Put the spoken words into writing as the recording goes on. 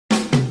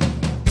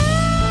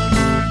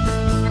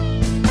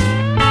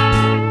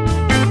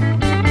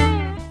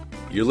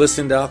You're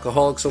listening to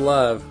Alcoholics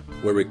Alive,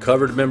 where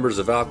recovered members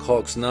of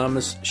Alcoholics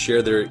Anonymous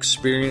share their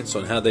experience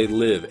on how they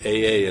live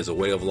AA as a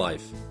way of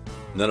life.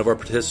 None of our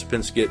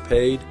participants get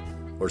paid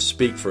or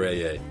speak for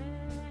AA.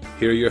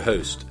 Here are your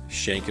hosts,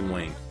 Shank and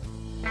Wayne.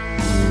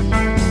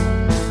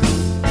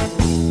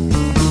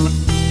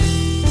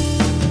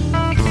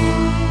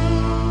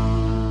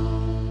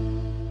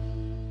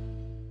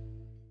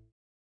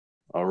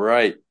 All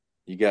right,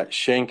 you got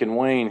Shank and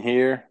Wayne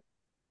here.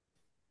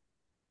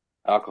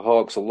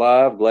 Alcoholics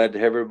Alive, glad to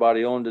have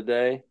everybody on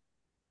today.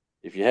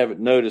 If you haven't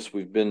noticed,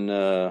 we've been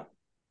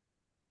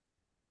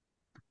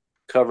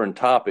covering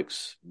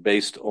topics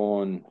based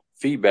on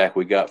feedback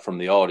we got from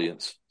the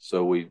audience.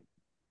 So we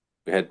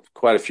had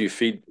quite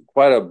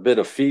a bit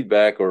of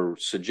feedback or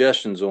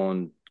suggestions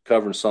on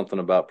covering something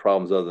about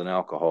problems other than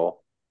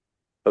alcohol.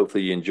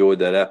 Hopefully you enjoyed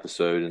that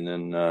episode. And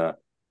then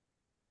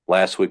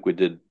last week we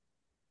did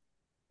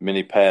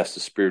many paths to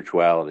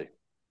spirituality.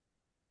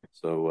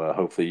 So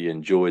hopefully you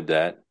enjoyed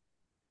that.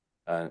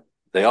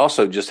 They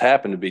also just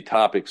happen to be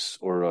topics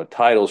or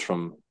titles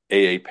from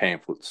AA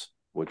pamphlets,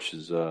 which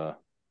is a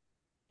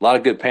lot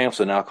of good pamphlets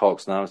in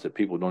Alcoholics Anonymous that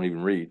people don't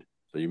even read.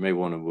 So you may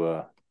want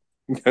to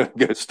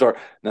go start.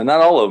 Now,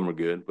 not all of them are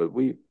good, but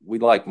we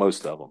like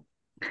most of them.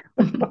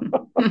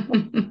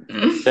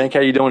 Shank,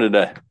 how you doing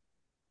today?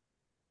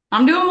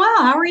 I'm doing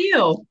well. How are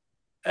you?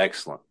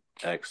 Excellent.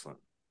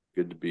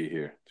 Good to be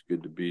here. It's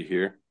good to be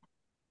here.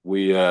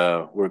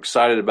 We're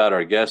excited about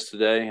our guest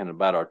today and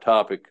about our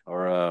topic.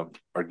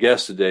 Our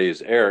guest today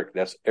is Erich.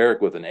 That's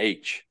Erich with an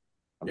H.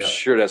 I'm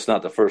sure that's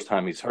not the first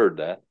time he's heard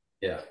that.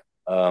 Yeah.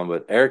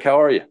 But Erich,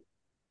 how are you?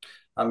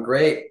 I'm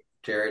great,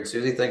 Jerry and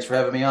Susie. Thanks for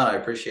having me on. I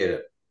appreciate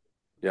it.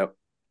 Yep.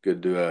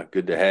 Good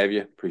to have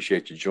you.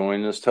 Appreciate you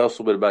joining us. Tell us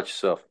a little bit about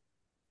yourself.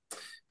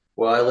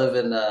 Well, I live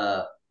in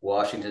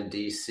Washington,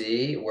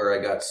 D.C., where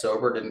I got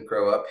sober. Didn't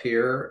grow up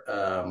here.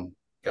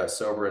 Got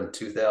sober in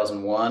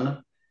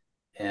 2001.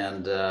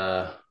 And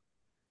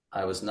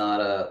I was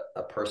not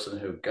a person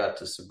who got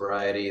to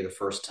sobriety the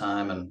first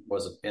time and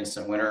was an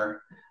instant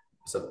winner.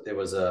 So it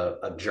was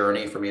a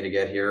journey for me to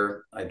get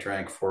here. I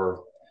drank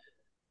for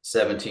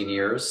 17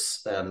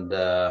 years, and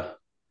AA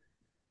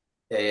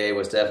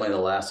was definitely the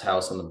last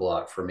house on the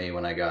block for me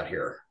when I got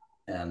here.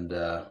 And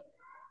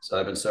so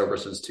I've been sober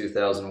since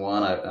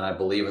 2001. And I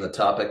believe in the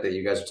topic that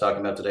you guys are talking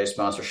about today,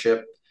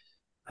 sponsorship.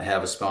 I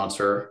have a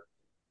sponsor.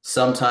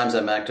 Sometimes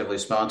I'm actively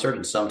sponsored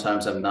and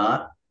sometimes I'm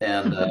not.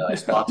 And I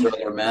sponsor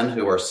other men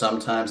who are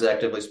sometimes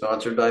actively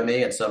sponsored by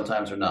me and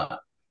sometimes are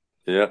not.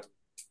 Yeah.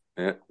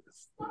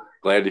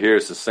 Glad to hear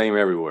it's the same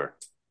everywhere.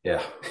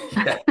 Yeah.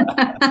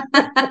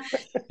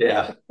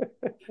 Yeah.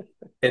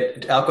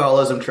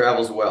 Alcoholism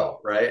travels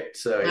well, right?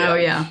 So yeah. Oh,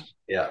 yeah.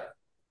 Yeah.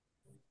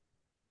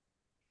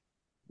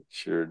 It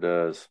sure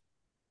does.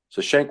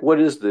 So Shank, what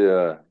is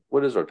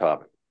our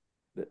topic?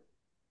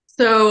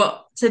 So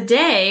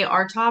today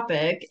our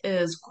topic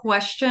is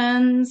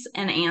questions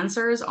and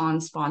answers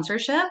on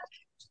sponsorship.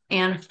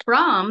 And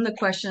from the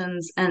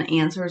questions and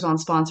answers on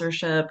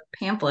sponsorship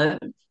pamphlet,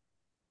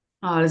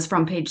 it is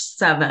from page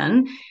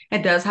 7.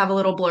 It does have a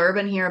little blurb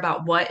in here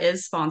about what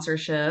is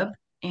sponsorship.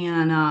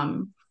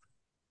 And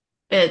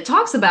it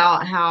talks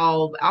about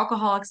how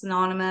Alcoholics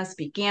Anonymous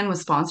began with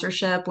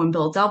sponsorship when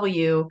Bill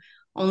W.,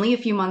 only a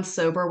few months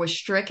sober, was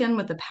stricken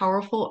with the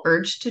powerful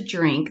urge to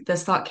drink.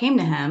 This thought came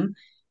to him: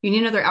 you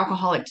need another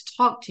alcoholic to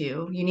talk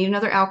to. You need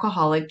another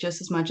alcoholic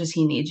just as much as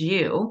he needs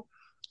you.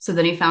 So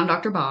then he found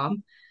Dr. Bob,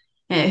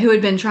 who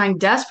had been trying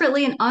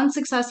desperately and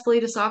unsuccessfully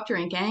to stop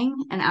drinking,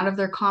 and out of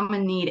their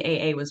common need,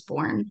 AA was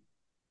born.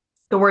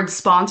 The word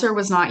sponsor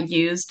was not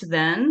used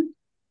then.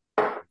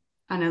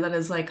 I know that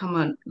is like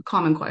a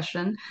common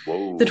question.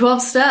 Whoa. The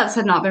 12 steps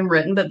had not been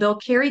written, but Bill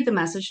carried the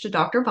message to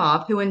Dr.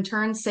 Bob, who in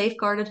turn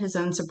safeguarded his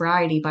own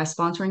sobriety by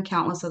sponsoring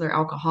countless other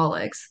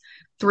alcoholics.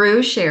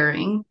 Through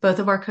sharing, both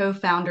of our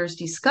co-founders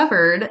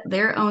discovered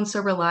their own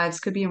sober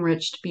lives could be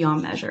enriched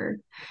beyond measure.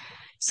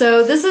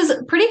 So this is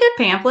a pretty good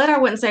pamphlet. I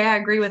wouldn't say I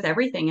agree with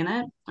everything in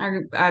it.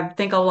 I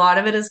think a lot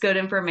of it is good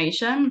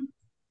information.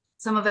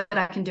 Some of it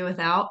I can do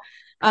without.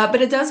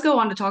 But it does go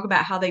on to talk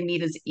about how they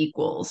meet as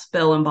equals.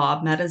 Bill and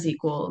Bob met as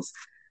equals.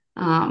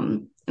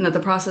 And that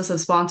the process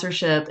of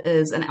sponsorship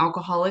is an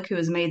alcoholic who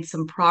has made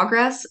some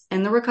progress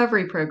in the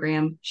recovery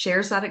program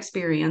shares that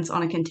experience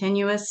on a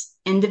continuous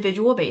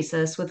individual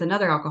basis with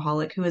another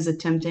alcoholic who is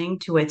attempting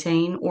to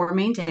attain or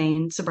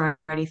maintain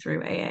sobriety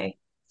through AA.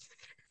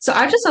 So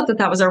I just thought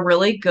that was a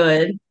really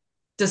good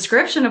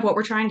description of what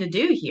we're trying to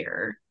do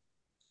here.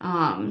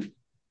 So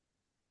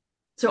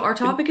our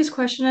topic is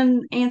question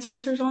and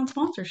answers on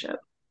sponsorship.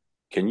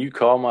 Can you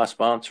call my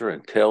sponsor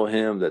and tell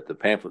him that the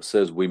pamphlet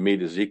says we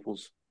meet as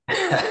equals?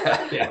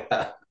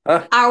 Yeah.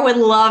 Huh? I would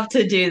love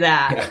to do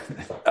that.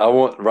 I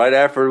want, right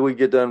after we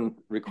get done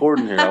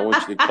recording here, I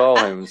want you to call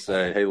him and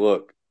say, hey,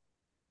 look,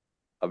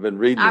 I've been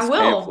reading this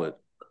pamphlet.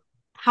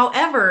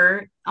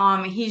 However,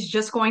 he's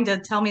just going to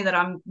tell me that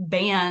I'm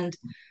banned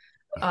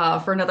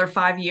for another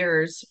 5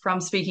 years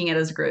from speaking at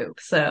his group.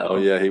 So, oh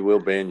yeah, he will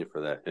ban you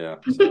for that. Yeah.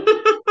 So.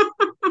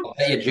 I'll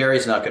bet you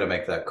Jerry's not going to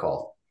make that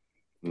call.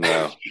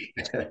 No,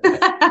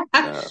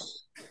 no.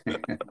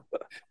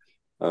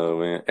 Oh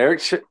man,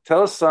 Eric,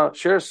 tell us,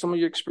 share some of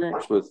your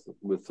experience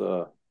with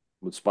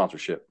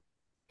sponsorship.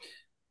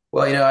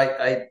 Well,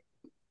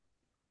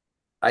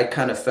 I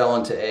kind of fell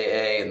into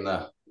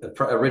AA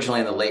originally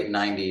in the late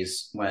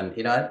 90s when,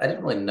 I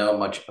didn't really know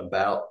much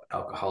about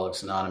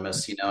Alcoholics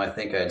Anonymous. I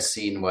think I had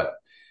seen what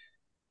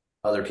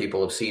other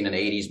people have seen in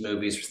 80s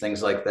movies or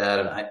things like that.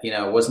 And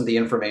it wasn't the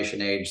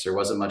information age. There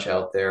wasn't much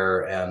out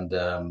there.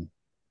 And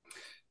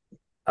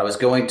I was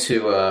going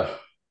to,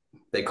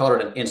 they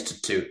called it an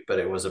institute, but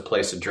it was a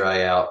place to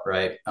dry out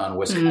right on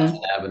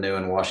Wisconsin Avenue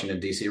in Washington,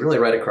 D.C., really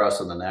right across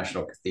from the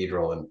National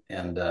Cathedral.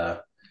 And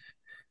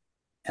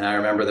I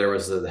remember there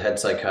was the head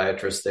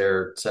psychiatrist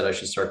there said I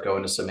should start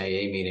going to some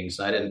AA meetings.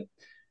 And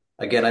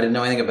I didn't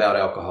know anything about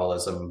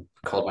alcoholism,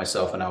 called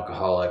myself an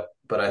alcoholic,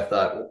 but I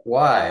thought,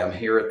 why? I'm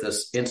here at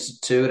this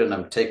institute and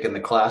I'm taking the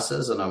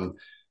classes and I'm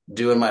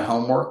doing my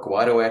homework.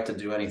 Why do I have to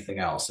do anything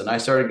else? And I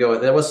started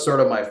going, that was sort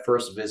of my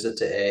first visit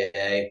to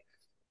AA.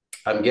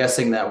 I'm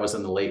guessing that was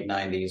in the late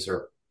 90s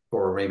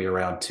or maybe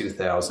around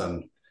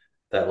 2000.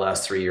 That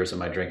last 3 years of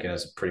my drinking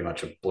is pretty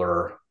much a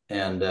blur.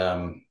 And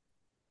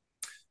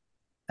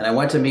I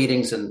went to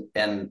meetings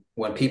and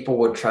when people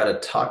would try to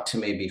talk to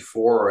me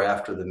before or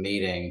after the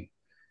meeting,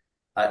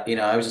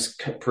 I was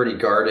just pretty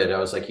guarded. I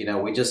was like,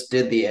 we just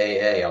did the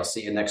AA. I'll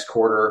see you next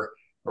quarter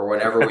or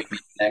whenever we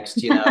meet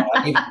next. Yeah,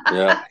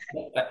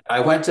 I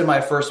went to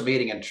my first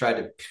meeting and tried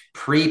to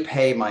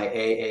prepay my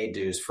AA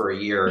dues for a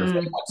year. And if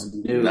anyone's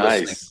new listening to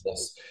nice.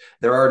 this,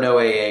 there are no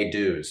AA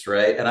dues,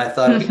 right? And I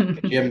thought it'd be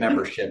like a gym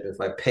membership. If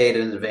I paid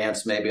in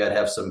advance, maybe I'd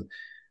have some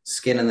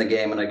skin in the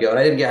game. And I go, and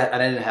I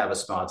didn't have a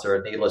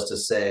sponsor. Needless to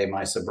say,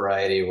 my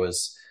sobriety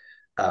was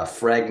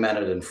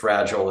fragmented and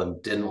fragile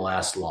and didn't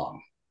last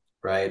long,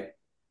 right?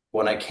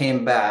 When I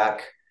came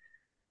back,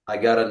 I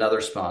got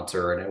another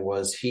sponsor,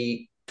 and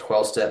he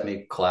 12-step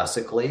me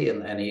classically,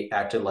 and he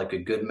acted like a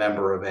good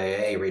member of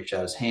AA. He reached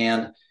out his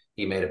hand.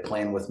 He made a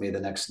plan with me the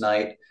next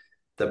night.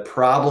 The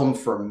problem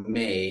for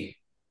me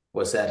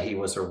was that he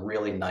was a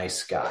really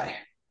nice guy,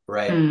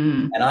 right?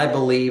 And I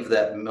believe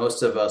that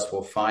most of us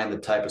will find the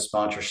type of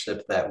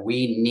sponsorship that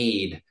we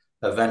need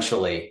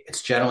eventually.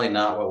 It's generally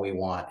not what we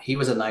want. He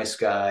was a nice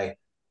guy.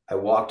 I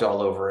walked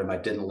all over him. I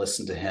didn't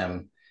listen to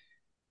him.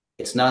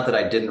 It's not that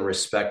I didn't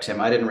respect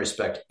him. I didn't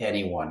respect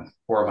anyone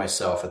or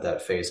myself at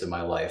that phase of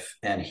my life.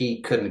 And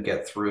he couldn't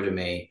get through to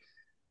me,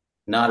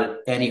 not at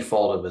any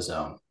fault of his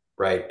own,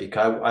 right?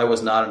 Because I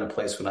was not in a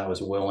place when I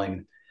was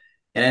willing.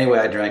 And anyway,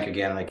 I drank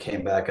again and I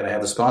came back and I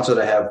have the sponsor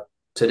that I have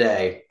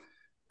today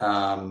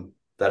that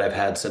I've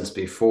had since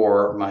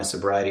before my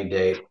sobriety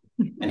date.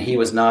 And he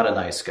was not a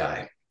nice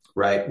guy,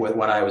 right?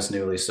 When I was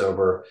newly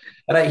sober.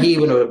 And he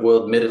even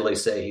will admittedly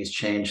say he's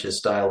changed his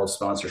style of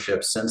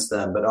sponsorship since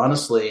then. But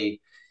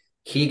honestly,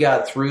 he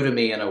got through to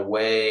me in a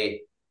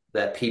way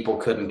that people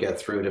couldn't get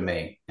through to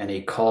me. And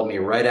he called me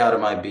right out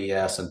of my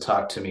BS and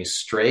talked to me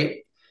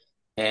straight.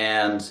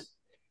 And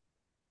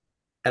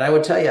I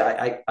would tell you,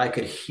 I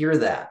could hear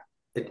that.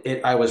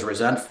 I was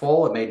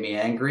resentful. It made me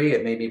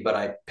angry. But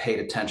I paid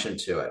attention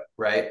to it,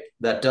 right?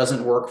 That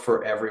doesn't work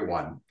for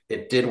everyone.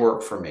 It did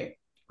work for me,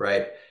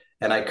 right?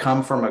 And I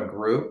come from a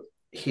group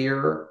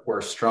here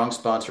where strong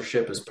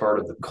sponsorship is part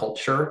of the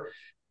culture.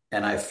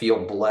 And I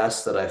feel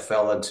blessed that I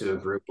fell into a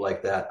group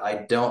like that. I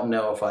don't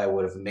know if I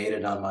would have made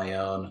it on my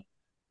own,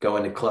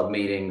 going to club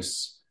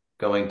meetings,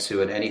 going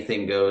to an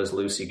anything goes,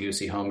 loosey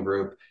goosey home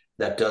group.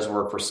 That does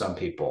work for some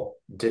people.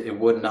 It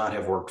would not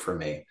have worked for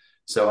me.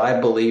 So I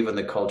believe in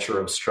the culture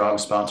of strong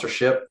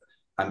sponsorship.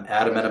 I'm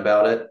adamant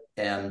about it.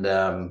 And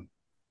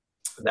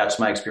that's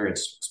my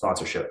experience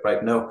sponsorship,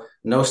 right?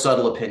 No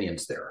subtle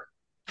opinions there.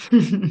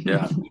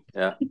 Yeah,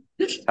 yeah.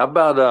 How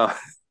about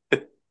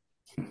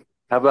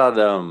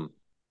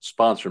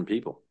sponsoring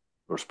people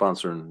or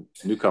sponsoring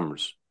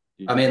newcomers?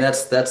 I mean,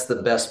 that's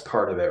the best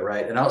part of it,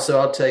 right? And also,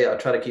 I'll tell you, I'll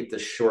try to keep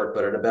this short,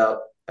 but at about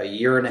a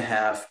year and a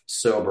half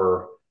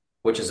sober,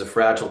 which is a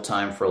fragile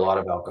time for a lot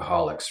of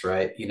alcoholics,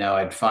 right?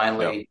 I'd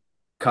finally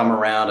come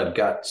around. I'd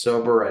got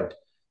sober. I'd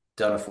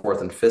done a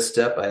fourth and fifth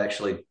step. I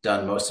actually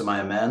done most of my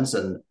amends,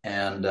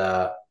 and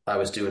I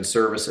was doing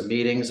service at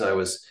meetings.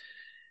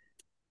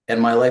 And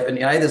my life, and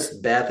I had this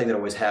bad thing that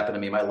always happened to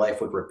me. My life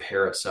would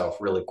repair itself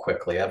really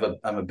quickly.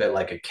 I'm a bit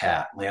like a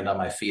cat, land on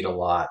my feet a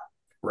lot,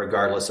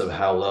 regardless of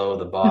how low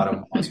the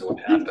bottom was or what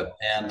happened.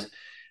 And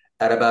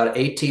at about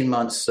 18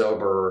 months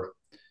sober,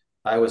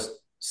 I was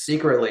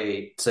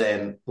secretly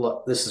saying,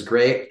 look, this is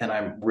great. And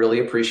I'm really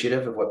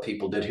appreciative of what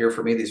people did here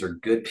for me. These are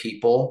good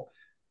people,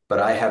 but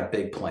I have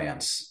big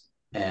plans.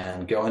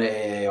 And going to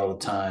AA all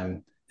the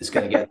time is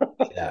going to get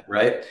that,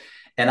 right?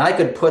 And I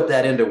could put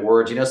that into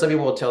words. Some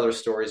people will tell their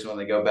stories when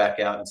they go back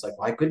out. And it's like,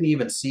 well, I couldn't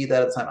even see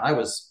that at the time. I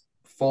was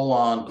full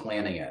on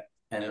planning it.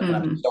 And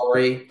I'm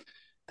sorry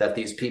that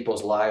these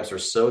people's lives are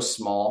so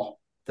small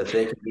that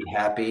they could be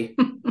happy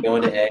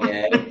going to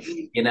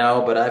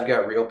AA, but I've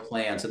got real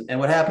plans. And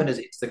what happened is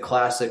it's the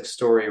classic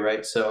story,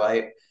 right? So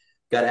I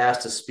got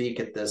asked to speak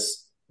at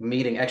this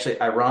meeting.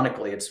 Actually,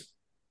 ironically, it's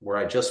where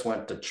I just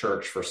went to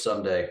church for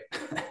Sunday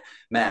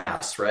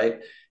mass, right?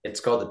 It's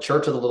called the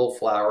Church of the Little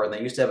Flower. And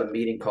they used to have a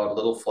meeting called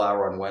Little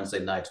Flower on Wednesday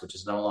nights, which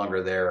is no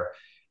longer there.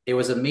 It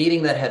was a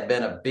meeting that had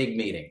been a big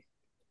meeting.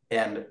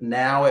 And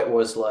now it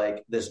was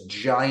like this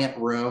giant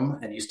room,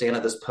 and you stand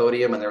at this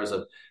podium, and there was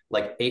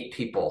like 8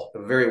 people,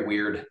 a very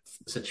weird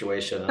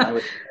situation. And I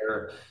was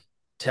there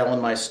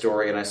telling my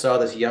story, and I saw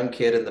this young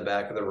kid in the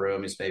back of the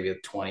room. He's maybe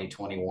 20,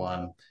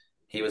 21.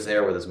 He was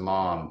there with his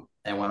mom.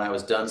 And when I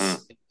was done,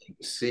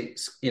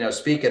 Mm.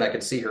 speaking, I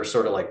could see her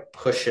sort of like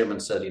push him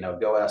and said,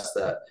 go ask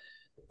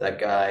that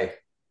guy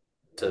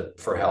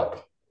for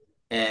help.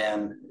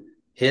 And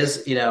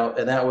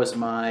and that was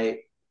my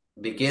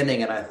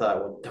beginning. And I thought,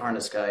 well, darn,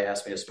 this guy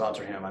asked me to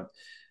sponsor him.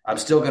 I'm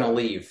still going to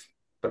leave,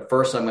 but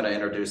first I'm going to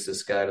introduce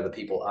this guy to the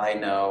people I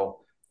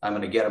know. I'm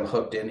going to get him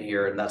hooked in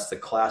here. And that's the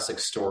classic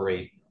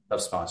story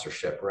of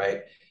sponsorship,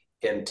 right?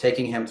 And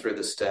taking him through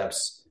the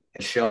steps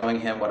and showing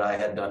him what I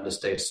had done to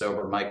stay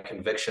sober, my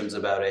convictions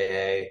about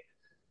AA,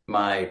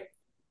 my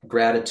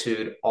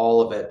gratitude, all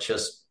of it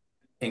just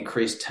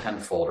increased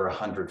tenfold or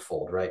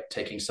 100-fold, right?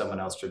 Taking someone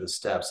else through the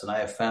steps. And I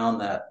have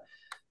found that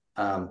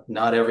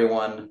not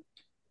everyone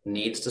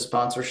needs to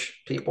sponsor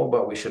people,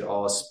 but we should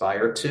all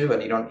aspire to.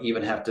 And you don't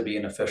even have to be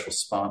an official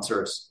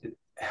sponsor. It's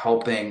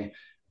helping,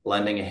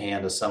 lending a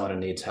hand to someone who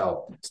needs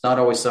help. It's not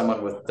always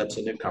someone that's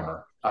a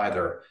newcomer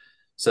either.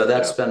 So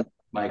that's been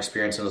my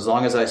experience. And as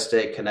long as I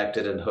stay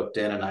connected and hooked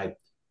in, and I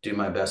do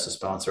my best to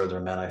sponsor other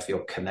men, I feel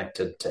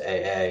connected to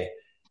AA.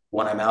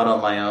 When I'm out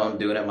on my own,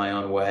 doing it my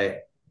own way,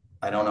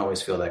 I don't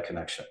always feel that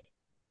connection.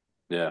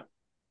 Yeah.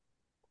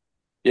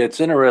 Yeah, it's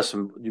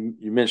interesting.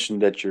 You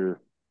mentioned that your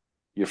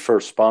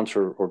first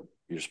sponsor or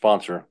your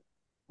sponsor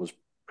was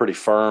pretty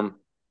firm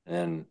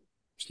and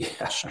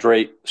Yeah.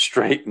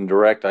 straight and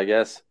direct, I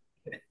guess.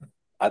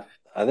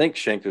 I think,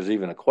 Shank, there's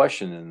even a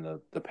question in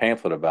the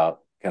pamphlet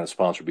about can a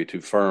sponsor be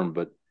too firm,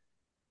 but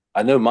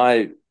I know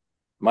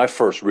my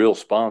first real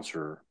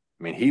sponsor,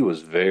 I mean, he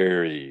was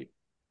very,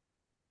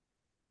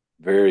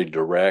 very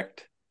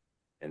direct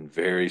and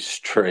very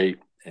straight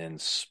and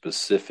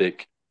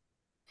specific,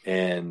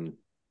 and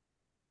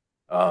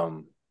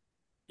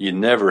you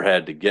never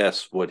had to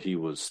guess what he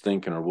was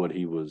thinking or what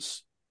he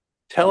was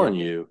telling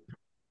you.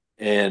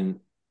 And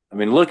I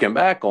mean, looking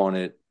back on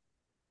it,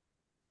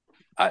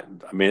 I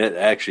mean, it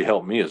actually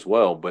helped me as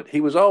well. But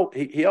he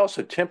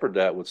also tempered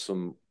that with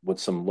some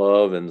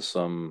love and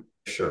some,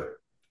 Sure.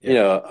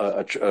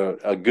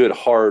 a good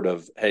heart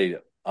of, hey,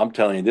 I'm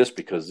telling you this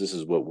because this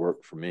is what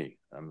worked for me.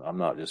 I'm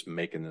not just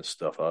making this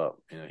stuff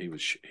up. He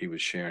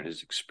was sharing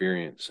his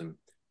experience, and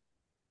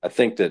I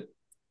think that,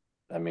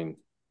 I mean,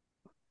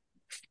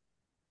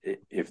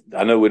 if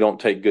I know we don't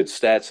take good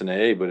stats in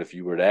AA, but if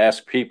you were to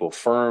ask people,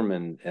 firm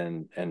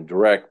and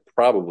direct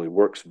probably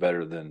works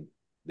better than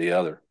the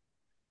other.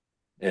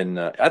 And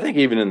I think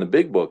even in the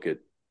big book,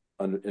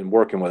 in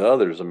working with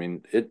others, I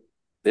mean,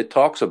 it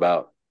talks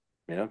about,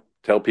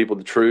 tell people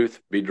the truth,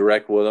 be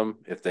direct with them.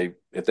 If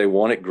they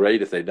want it,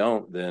 great. If they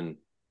don't, then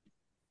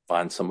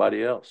find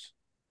somebody else.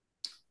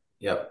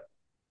 Yep.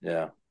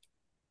 Yeah.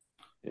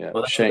 Yeah.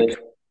 Well, Shank.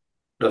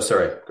 no,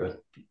 sorry. Go ahead.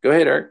 Go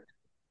ahead, Eric.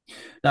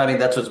 No, I mean,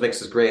 that's what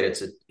makes us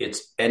great.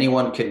 It's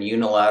anyone can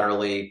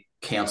unilaterally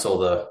cancel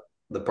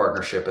the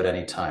partnership at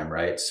any time,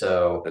 right?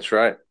 So That's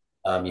right.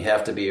 you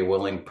have to be a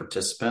willing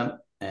participant,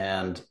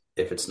 and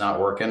if it's not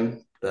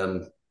working,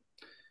 then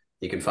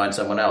you can find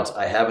someone else.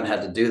 I haven't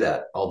had to do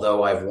that,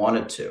 although I've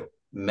wanted to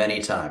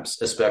many times,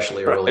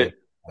 especially early,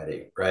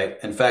 right?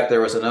 In fact,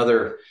 there was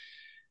another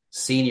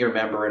senior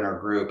member in our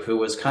group who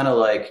was kind of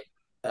like,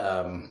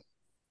 I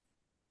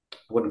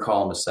wouldn't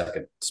call him a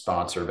second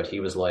sponsor, but he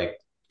was like,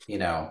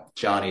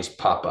 Johnny's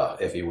papa,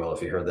 if you will,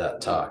 if you heard that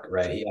talk,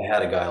 right? I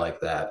had a guy like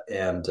that.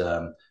 And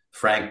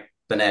Frank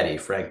Benetti,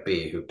 Frank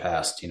B, who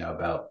passed,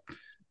 about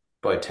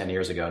 10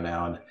 years ago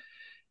now.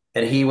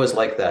 And he was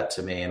like that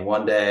to me. And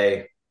one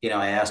day,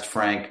 I asked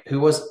Frank, who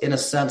was in a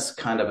sense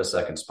kind of a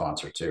second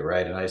sponsor too,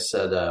 right? And I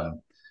said,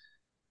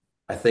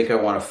 I think I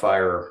want to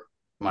fire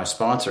my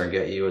sponsor and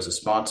get you as a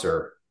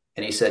sponsor.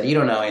 And he said, you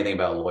don't know anything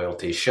about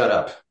loyalty. Shut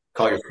up.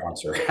 Call your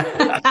sponsor.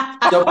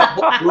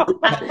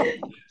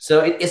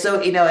 so and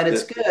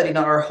it's good.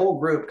 Our whole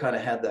group kind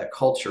of had that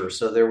culture.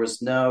 So there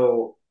was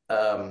no,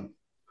 that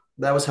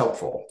was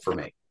helpful for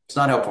me. It's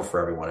not helpful for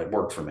everyone. It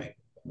worked for me.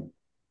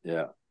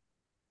 Yeah.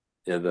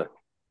 Yeah.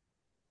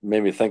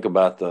 Made me think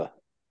about the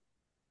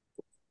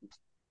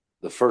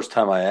first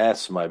time I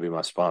asked somebody to be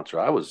my sponsor.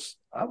 I was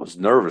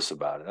nervous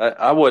about it.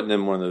 I wasn't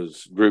in one of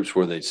those groups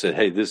where they said,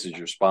 hey, this is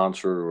your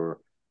sponsor,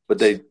 but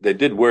they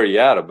did wear you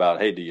out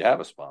about, hey, do you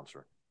have a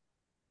sponsor?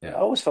 Yeah. I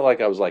always felt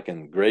like I was like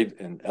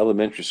in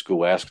elementary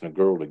school asking a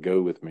girl to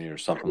go with me or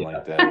something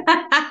like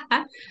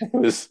that. It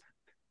was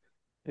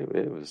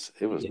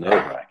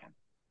nerve-wracking.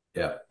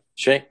 Yeah.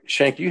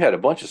 Shank, you had a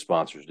bunch of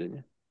sponsors, didn't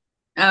you?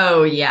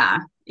 Oh yeah.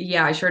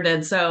 Yeah, I sure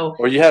did. So,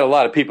 or you had a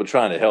lot of people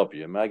trying to help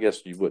you. I mean, I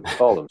guess you wouldn't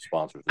call them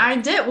sponsors. I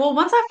did. Well,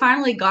 once I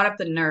finally got up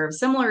the nerve,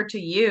 similar to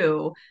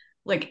you,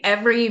 like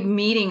every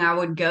meeting I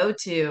would go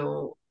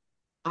to,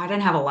 I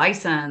didn't have a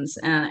license.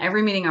 And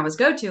every meeting I was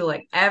go to,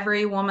 like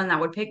every woman that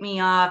would pick me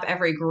up,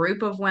 every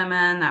group of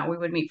women that we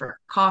would meet for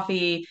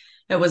coffee,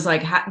 it was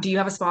like, do you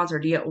have a sponsor?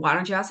 Why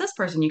don't you ask this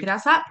person? You could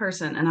ask that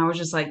person. And I was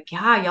just like,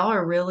 yeah, y'all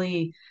are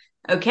really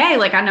okay.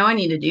 Like, I know I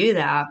need to do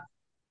that.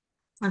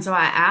 And so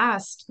I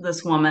asked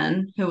this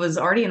woman who was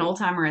already an old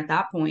timer at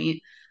that point,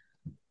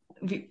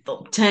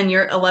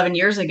 11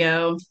 years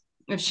ago,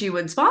 if she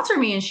would sponsor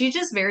me. And she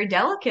just very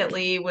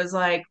delicately was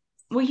like,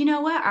 well, you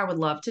know what? I would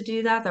love to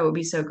do that. That would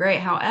be so great.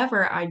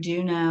 However, I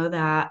do know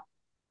that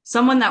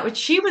someone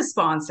she was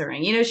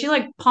sponsoring, she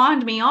like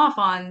pawned me off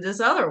on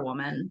this other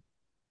woman.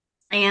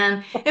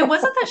 And it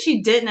wasn't that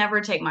she didn't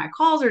ever take my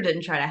calls or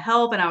didn't try to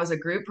help. And I was a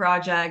group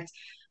project.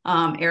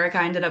 Eric,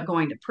 I ended up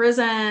going to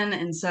prison.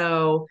 And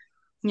so,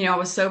 I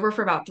was sober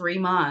for about 3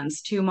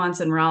 months, 2 months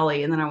in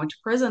Raleigh. And then I went to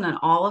prison. And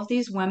all of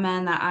these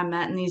women that I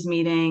met in these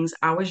meetings,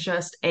 I was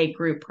just a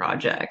group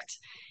project.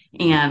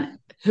 And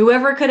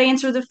whoever could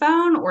answer the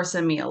phone or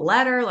send me a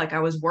letter, like I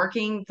was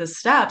working the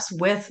steps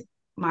with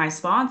my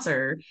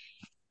sponsor.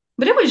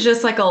 But it was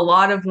just like a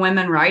lot of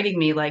women writing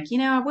me, like,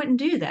 I wouldn't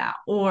do that.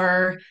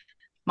 Or,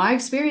 my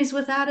experience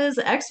with that is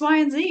X, Y,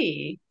 and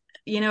Z.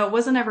 It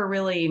wasn't ever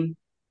really,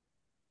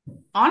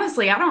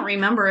 honestly, I don't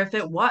remember if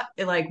it what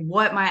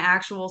my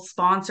actual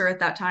sponsor at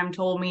that time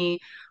told me,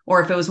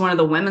 or if it was one of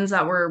the women's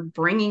that were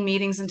bringing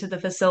meetings into the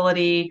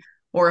facility,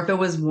 or if it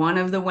was one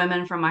of the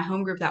women from my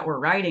home group that were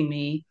writing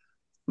me.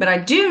 But I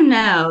do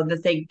know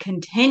that they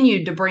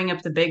continued to bring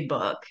up the big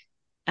book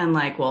and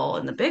like, well,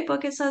 in the big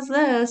book it says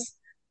this,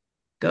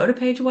 go to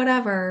page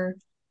whatever,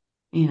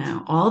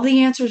 all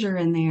the answers are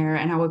in there,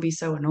 and I would be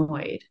so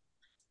annoyed.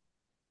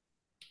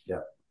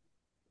 Yeah.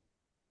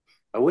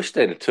 I wish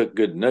they'd have took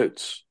good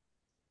notes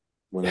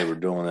when they were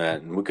doing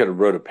that, and we could have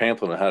wrote a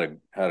pamphlet on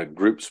how to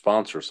group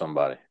sponsor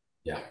somebody.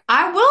 Yeah.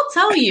 I will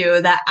tell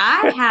you that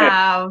I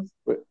have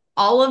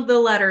all of the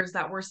letters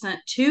that were sent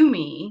to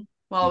me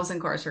while I was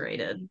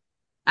incarcerated.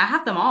 I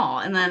have them all.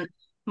 And then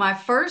my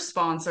first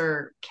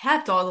sponsor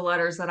kept all the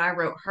letters that I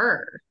wrote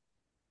her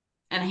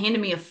and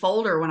handed me a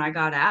folder when I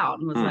got out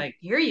and was Hmm. like,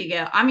 here you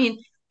go. I mean,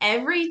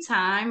 every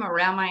time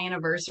around my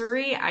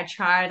anniversary, I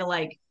try to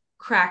like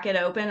crack it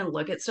open and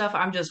look at stuff.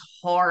 I'm just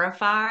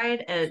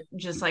horrified at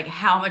just like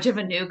how much of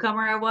a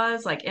newcomer I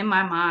was. Like in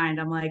my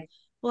mind, I'm like,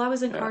 well, I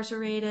was Yeah.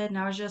 incarcerated and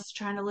I was just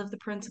trying to live the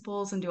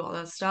principles and do all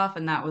that stuff.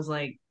 And that was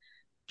like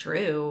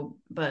true,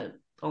 but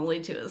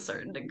only to a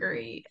certain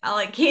degree. I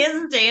like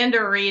can't stand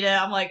to read it.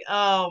 I'm like,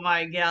 oh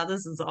my God,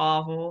 this is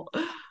awful.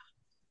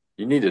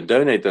 You need to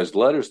donate those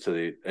letters to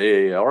the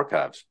AA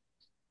archives.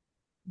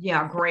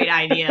 Yeah, great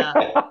idea.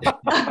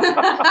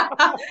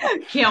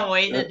 Can't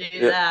wait to do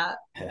Yeah,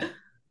 that.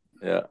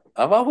 yeah.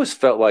 I've always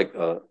felt like,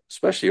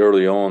 especially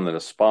early on, that a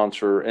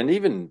sponsor and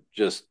even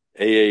just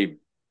AA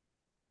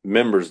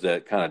members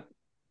that kind of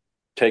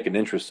take an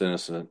interest in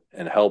us and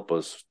help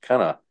us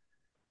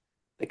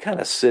they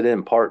kind of sit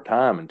in part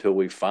time until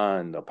we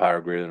find a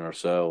power greater than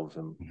ourselves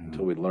and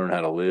until we learn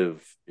how to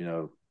live,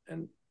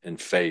 in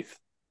faith.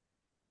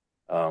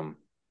 Um,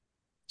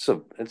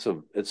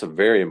 it's a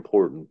very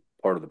important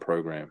part of the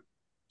program.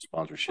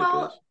 Sponsorship is.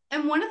 Well,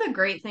 and one of the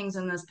great things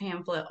in this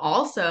pamphlet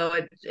also,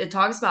 it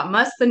talks about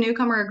must the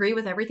newcomer agree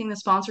with everything the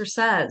sponsor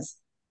says?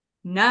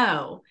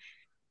 No.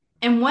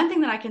 And one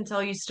thing that I can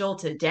tell you still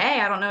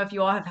today, I don't know if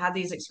you all have had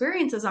these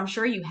experiences, I'm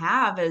sure you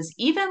have, is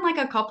even like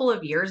a couple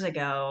of years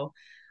ago,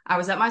 I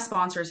was at my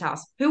sponsor's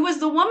house, who was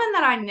the woman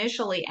that I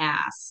initially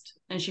asked,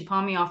 and she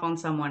pawned me off on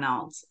someone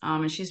else.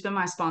 And she's been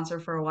my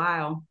sponsor for a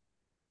while.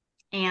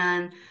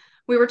 And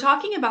we were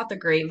talking about the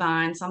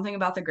grapevine, something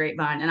about the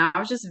grapevine, and I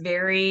was just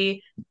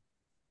very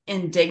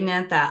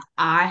indignant that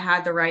I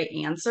had the right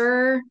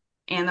answer.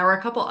 And there were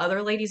a couple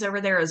other ladies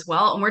over there as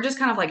well. And we're just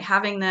kind of like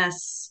having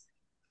this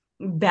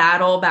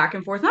battle back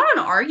and forth, not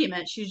an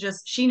argument.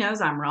 She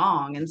knows I'm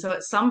wrong. And so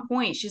at some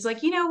point, she's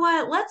like, you know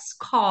what? Let's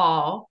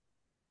call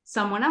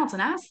someone else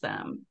and ask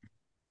them.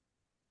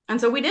 And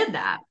so we did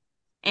that.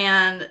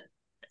 And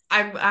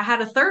I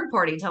had a third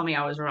party tell me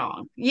I was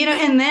wrong,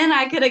 and then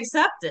I could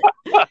accept it.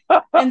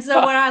 And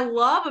so what I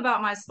love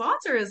about my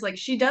sponsor is like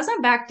she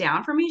doesn't back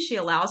down for me. She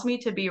allows me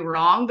to be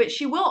wrong, but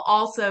she will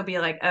also be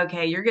like,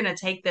 okay, you're going to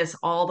take this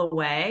all the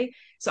way.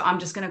 So I'm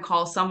just going to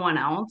call someone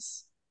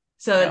else.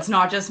 So Yeah. it's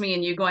not just me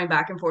and you going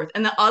back and forth.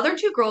 And the other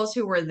two girls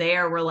who were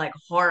there were like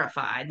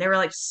horrified. They were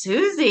like,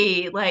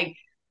 Susie, like,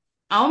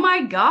 oh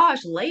my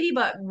gosh, lady,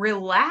 but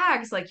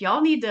relax. Like, y'all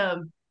need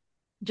to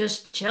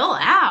just chill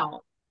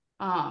out.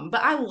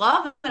 But I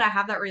love that I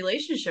have that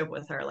relationship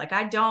with her. Like,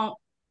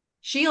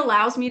 she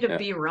allows me to Yeah.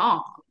 be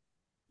wrong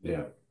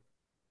Yeah.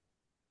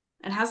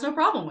 and has no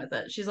problem with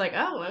it. She's like,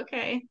 "Oh,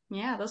 okay.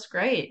 Yeah, that's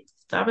great.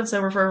 I've been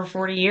sober for over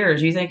 40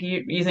 years. You think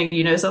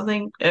you know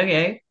something?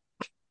 Okay.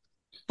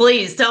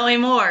 Please tell me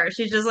more."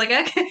 She's just like,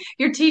 "Okay,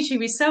 you're teaching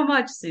me so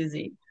much,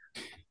 Susie."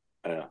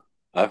 Yeah.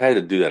 I've had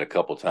to do that a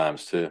couple of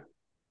times too.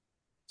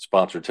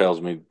 Sponsor tells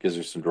me, gives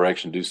me some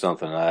direction, do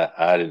something.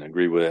 I didn't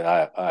agree with it.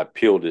 I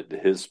appealed it to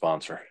his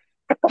sponsor.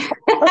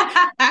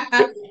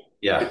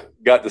 Yeah.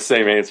 Got the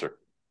same answer.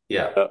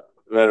 Yeah.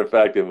 Matter of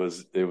fact, it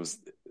was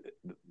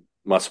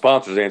my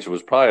sponsor's answer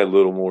was probably a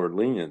little more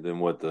lenient than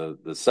what the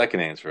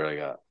second answer I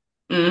got.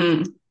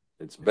 Mm,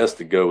 It's best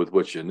to go with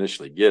what you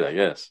initially get, I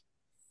guess.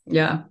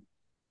 yeah.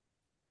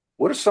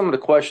 What are some of the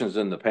questions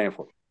in the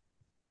pamphlet?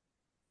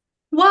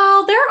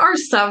 Well, there are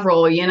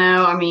several,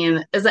 I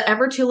mean, is it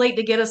ever too late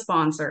to get a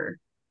sponsor?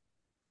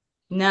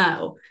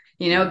 No.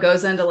 It No.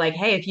 goes into like,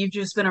 hey, if you've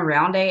just been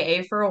around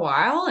AA for a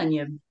while and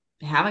you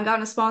haven't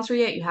gotten a sponsor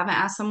yet, you haven't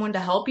asked someone to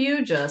help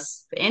you,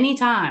 just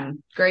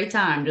anytime, great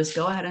time, just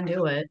go ahead and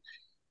do it.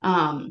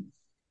 Um,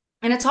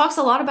 and it talks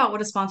a lot about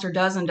what a sponsor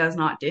does and does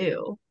not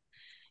do.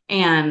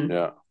 And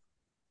Yeah.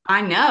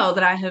 I know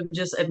that I have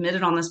just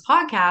admitted on this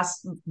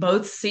podcast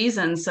both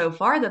seasons so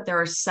far that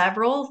there are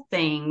several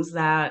things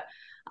that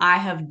I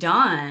have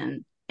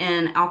done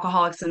in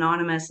Alcoholics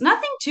Anonymous,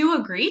 nothing too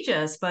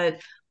egregious,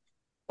 but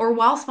or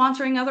while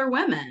sponsoring other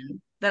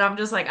women that I'm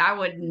just like, I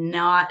would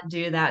not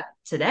do that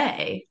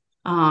today.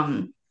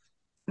 Um,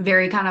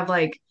 Very kind of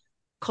like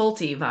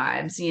culty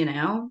vibes.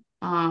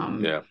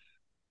 Yeah.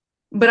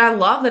 But I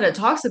love that it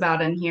talks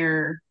about in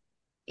here,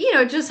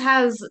 it just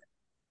has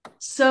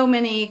so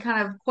many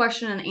kind of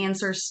question and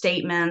answer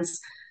statements.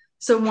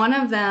 So one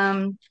of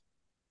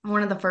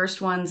the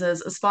first ones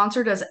is a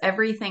sponsor does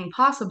everything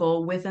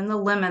possible within the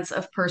limits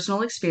of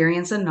personal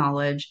experience and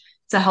knowledge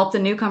to help the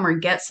newcomer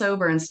get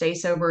sober and stay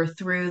sober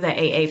through the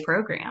AA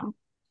program.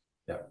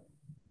 Yeah.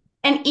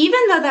 And even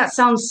though that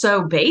sounds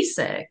so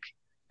basic,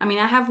 I mean,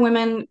 I have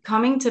women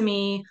coming to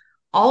me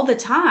all the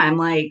time,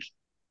 like,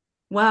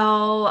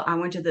 well, I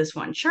went to this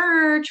one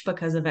church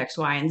because of X,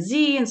 Y, and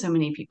Z, and so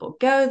many people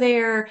go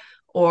there,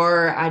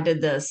 or I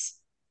did this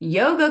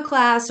yoga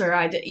class, or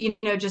I did,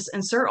 just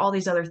insert all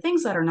these other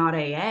things that are not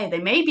AA. They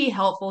may be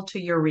helpful to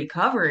your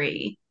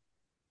recovery,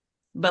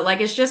 but like,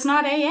 it's just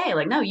not AA.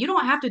 Like, no, you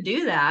don't have to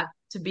do that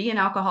to be an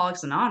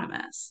Alcoholics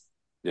Anonymous.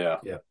 Yeah.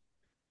 Yeah.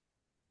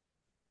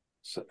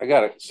 So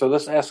so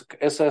let's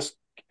ask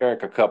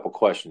Eric a couple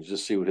questions,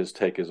 just see what his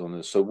take is on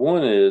this. So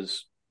one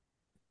is,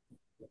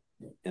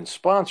 in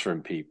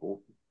sponsoring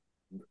people,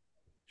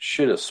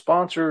 should a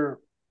sponsor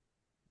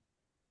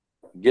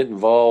get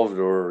involved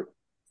or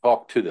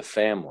talk to the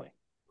family?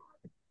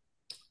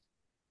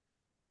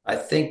 I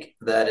think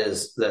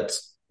that's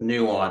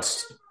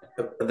nuanced.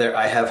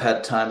 I have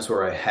had times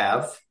where I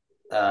have,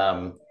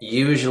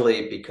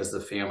 usually because the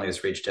family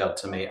has reached out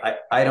to me.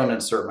 I don't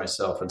insert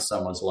myself in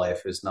someone's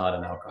life who's not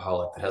an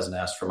alcoholic, that hasn't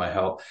asked for my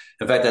help.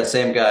 In fact, that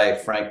same guy,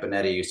 Frank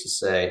Benetti, used to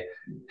say,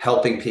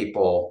 helping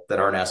people that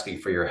aren't asking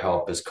for your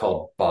help is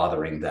called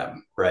bothering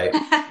them, right?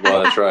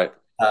 Well, that's right.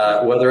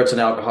 Whether it's an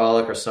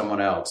alcoholic or someone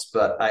else.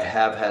 But I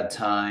have had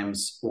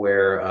times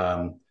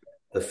where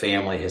the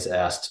family has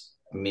asked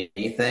me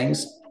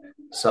things.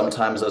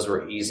 Sometimes those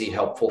were easy,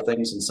 helpful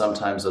things, and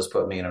sometimes those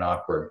put me in an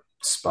awkward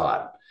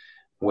spot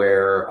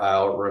where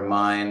I'll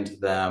remind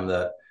them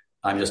that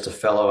I'm just a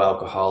fellow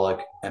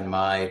alcoholic, and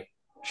my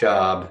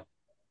job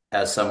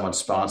as someone's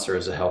sponsor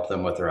is to help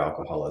them with their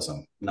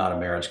alcoholism, not a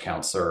marriage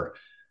counselor.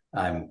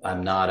 I'm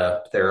not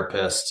a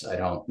therapist.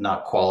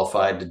 Not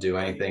qualified to do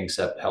anything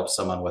except help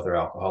someone with their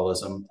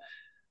alcoholism,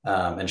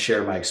 and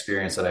share my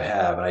experience that I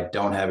have. And I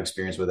don't have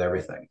experience with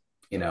everything,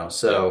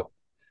 so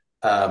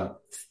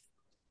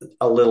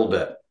a little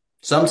bit.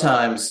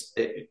 Sometimes,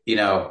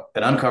 an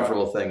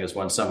uncomfortable thing is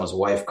when someone's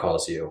wife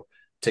calls you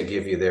to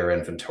give you their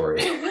inventory.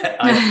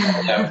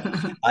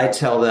 I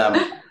tell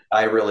them,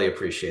 I really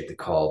appreciate the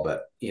call,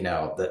 but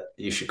that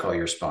you should call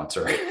your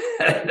sponsor.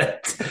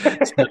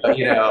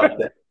 So,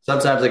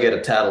 sometimes I get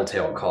a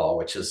tattletale call,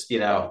 which is,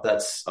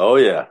 that's, Oh,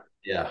 yeah.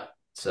 yeah.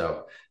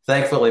 So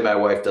thankfully my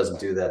wife doesn't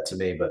do that to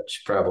me, but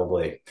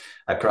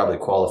I probably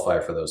qualify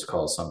for those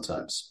calls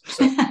sometimes.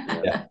 So,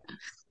 yeah.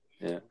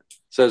 Yeah.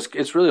 So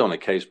it's really on a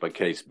case by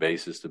case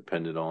basis,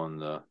 depending on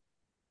the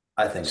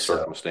I think so.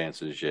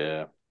 circumstances.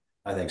 Yeah.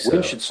 I think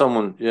When so. should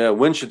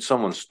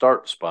someone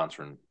start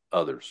sponsoring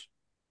others?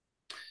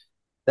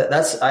 I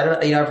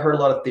don't, I've heard a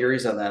lot of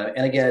theories on that.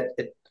 And again,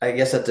 I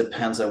guess it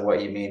depends on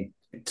what you mean.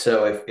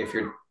 So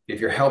if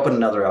you're helping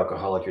another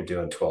alcoholic, you're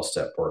doing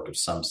 12-step work of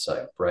some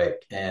type, right?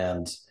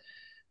 And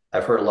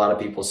I've heard a lot of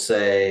people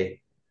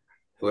say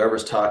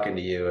whoever's talking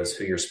to you is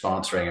who you're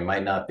sponsoring. It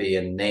might not be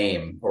a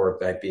name, or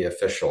it might be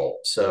official.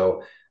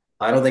 So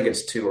I don't think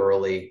it's too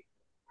early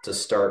to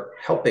start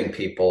helping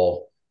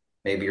people.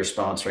 Maybe you're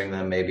sponsoring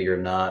them, maybe you're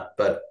not.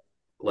 But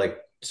like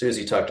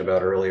Susie talked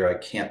about earlier, I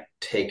can't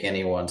take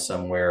anyone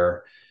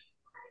somewhere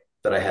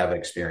that I haven't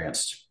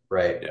experienced,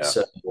 right? Yeah.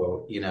 So,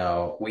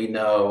 we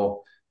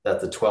know that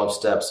the 12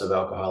 steps of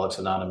Alcoholics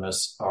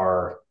Anonymous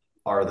are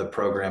the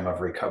program of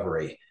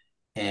recovery.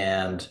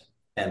 And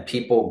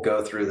people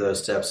go through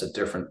those steps at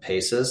different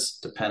paces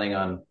depending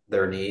on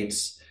their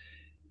needs.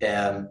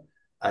 And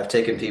I've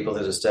taken people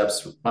through the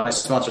steps. My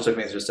sponsor took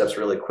me through the steps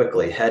really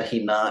quickly. Had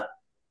he not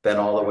been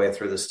all the way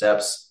through the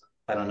steps,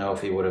 I don't know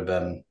if he would have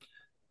been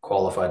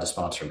qualified to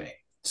sponsor me.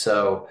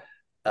 So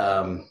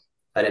I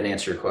didn't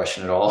answer your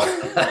question at all.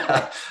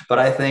 But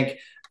I think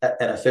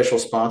an official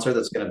sponsor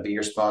that's going to be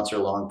your sponsor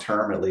long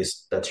term, at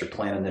least that's your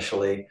plan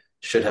initially,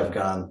 should have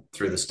gone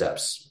through the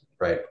steps,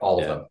 right? All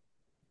of them.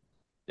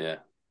 Yeah.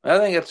 I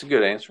think that's a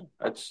good answer.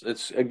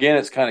 It's again,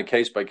 it's kind of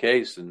case by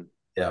case, and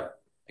Yeah,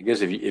 I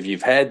guess if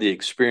you've had the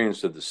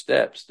experience of the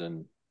steps,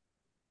 then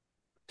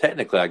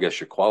technically, I guess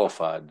you're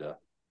qualified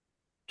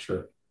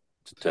sure.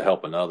 to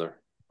help another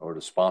or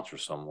to sponsor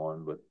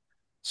someone. But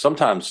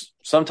sometimes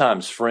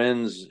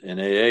friends in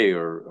AA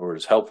are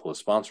as helpful as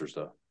sponsors,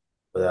 though.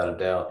 Without a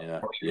doubt. Yeah,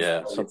 Or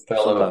yeah. or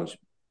Sometimes,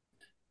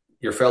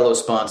 your fellow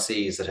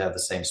sponsees that have the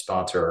same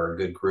sponsor are a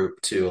good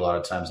group too. A lot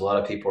of times, a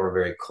lot of people are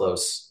very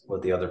close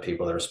with the other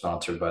people that are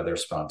sponsored by their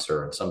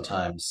sponsor, and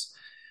sometimes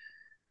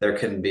there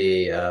can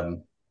be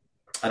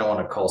I don't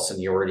want to call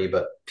seniority,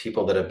 but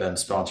people that have been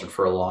sponsored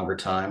for a longer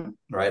time,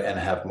 right, and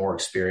have more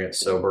experience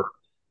sober.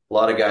 A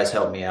lot of guys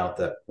helped me out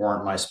that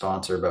weren't my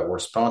sponsor, but were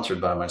sponsored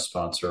by my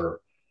sponsor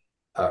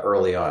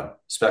early on,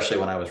 especially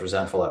when I was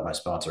resentful at my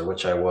sponsor,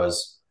 which I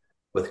was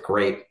with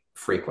great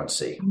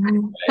frequency.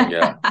 Right?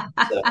 yeah,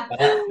 So,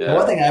 the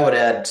one yeah, thing I would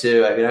add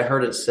too, I mean, I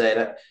heard it say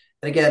that,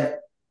 and again,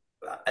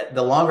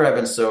 the longer I've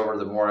been sober,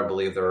 the more I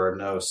believe there are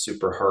no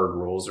super hard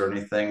rules or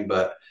anything.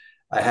 But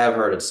I have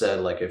heard it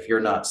said, like, if you're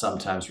not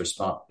sometimes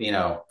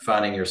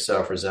finding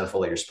yourself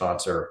resentful at your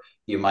sponsor,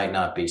 you might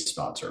not be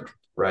sponsored,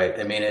 right?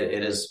 I mean,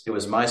 it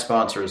was my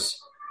sponsor's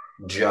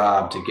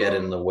job to get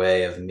in the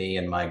way of me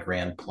and my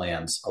grand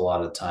plans a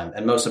lot of the time,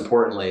 and most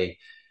importantly,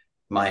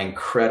 my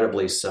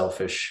incredibly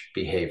selfish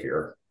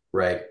behavior,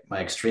 right?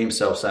 My extreme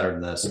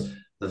self-centeredness,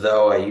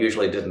 though I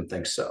usually didn't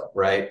think so,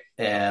 right?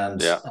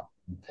 yeah,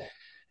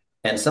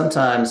 And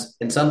sometimes,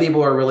 and some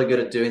people are really good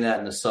at doing that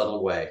in a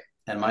subtle way.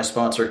 And my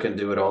sponsor can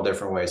do it all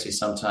different ways. He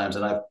sometimes,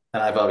 and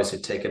I've obviously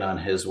taken on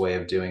his way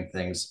of doing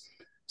things.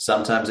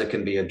 Sometimes it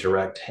can be a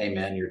direct, hey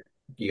man,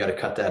 you got to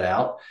cut that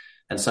out.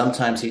 And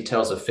sometimes he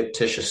tells a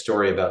fictitious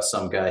story about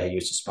some guy he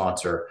used to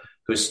sponsor,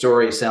 whose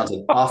story sounds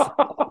an awful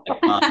lot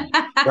like mine,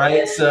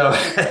 right? So,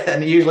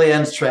 and it usually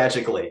ends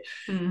tragically.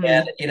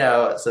 And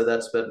Hmm. so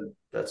that's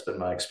been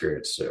my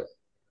experience too.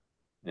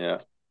 yeah.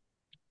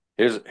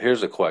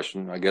 Here's a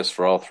question, I guess,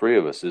 for all three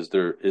of us. Is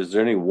there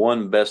any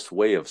one best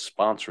way of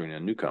sponsoring a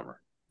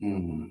newcomer?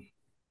 Mm.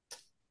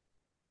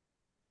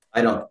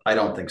 I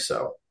don't think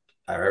so.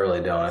 I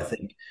really don't. I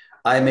think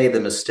I made the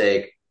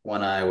mistake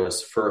when I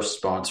was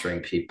first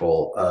sponsoring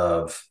people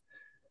of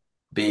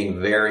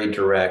being very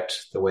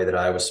direct the way that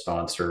I was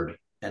sponsored.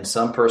 And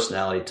some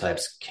personality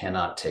types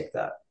cannot take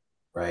that,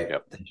 right?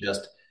 Yep.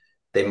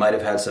 They might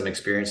have had some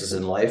experiences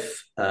in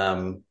life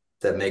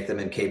that make them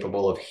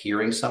incapable of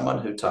hearing someone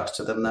who talks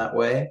to them that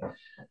way.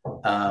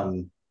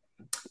 Um,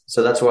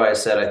 so that's why I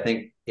said I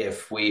think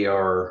if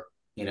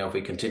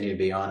we continue to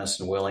be honest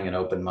and willing and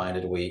open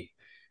minded, we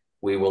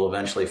will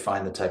eventually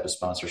find the type of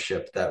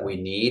sponsorship that we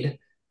need.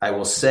 I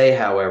will say,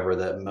 however,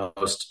 that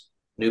most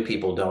new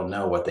people don't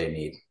know what they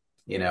need,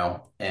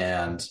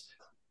 and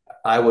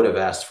I would have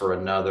asked for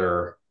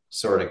another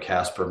sort of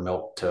Casper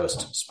Milk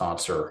Toast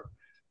sponsor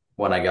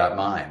when I got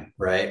mine,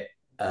 right?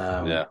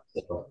 Yeah.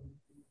 So,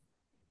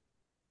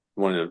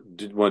 Want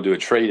to do a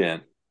trade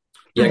in?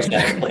 yeah,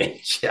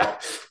 exactly. Yeah.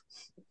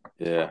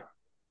 Yeah.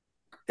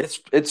 It's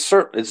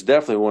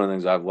definitely one of the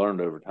things I've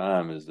learned over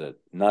time is that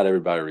not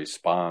everybody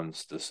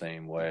responds the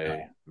same way. No,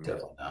 I mean,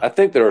 definitely I not.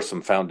 think there are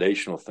some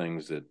foundational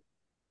things that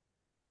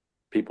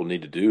people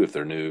need to do if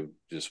they're new,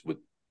 just with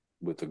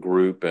the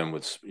group and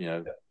with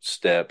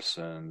steps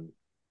and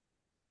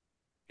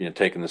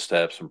taking the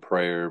steps and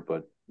prayer.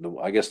 But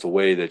I guess the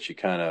way that you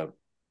kind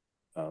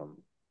of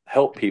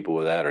help people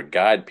with that or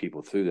guide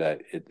people through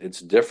that, it's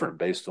different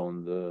based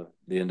on the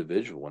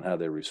individual and how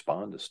they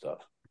respond to stuff.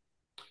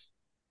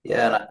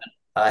 Yeah, and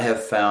I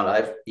have found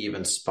I've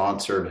even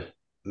sponsored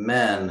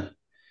men.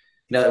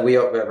 We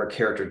have our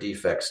character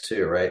defects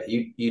too, right?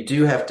 You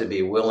do have to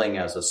be willing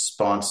as a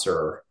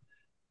sponsor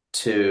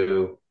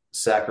to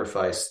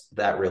sacrifice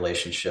that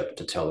relationship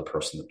to tell the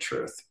person the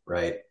truth,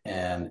 right?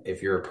 And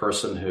if you're a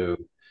person who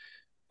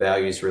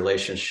values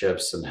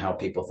relationships and how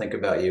people think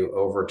about you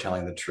over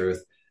telling the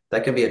truth,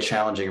 that can be a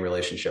challenging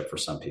relationship for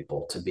some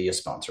people to be a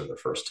sponsor the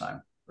first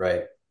time,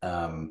 right?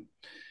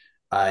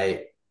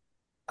 I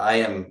I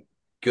am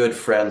good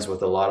friends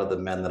with a lot of the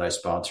men that I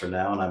sponsor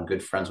now, and I'm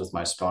good friends with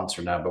my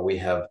sponsor now, but we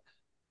have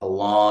a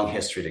long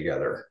history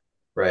together,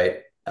 right?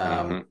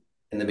 Hmm.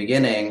 In the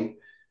beginning,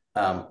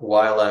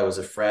 while I was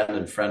a friend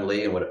and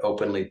friendly and would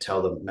openly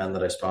tell the men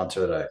that I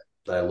sponsor that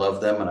I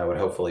love them and I would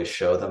hopefully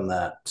show them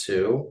that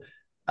too,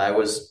 I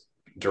was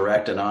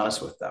direct and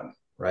honest with them,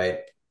 right?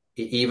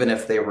 Even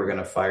if they were going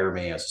to fire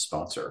me as a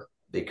sponsor,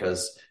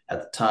 because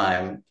at the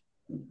time,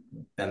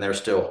 and they're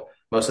still,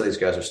 most of these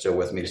guys are still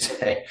with me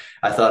today.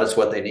 I thought it's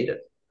what they needed.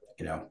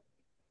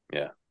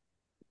 Yeah,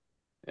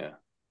 yeah.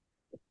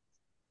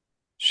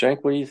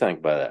 Shank, what do you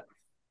think by that?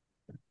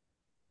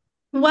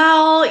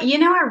 Well,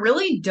 I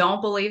really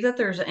don't believe that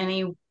there's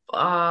any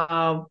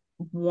uh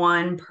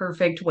one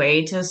perfect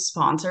way to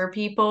sponsor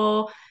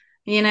people,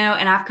 and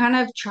I've kind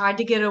of tried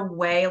to get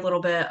away a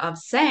little bit of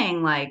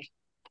saying like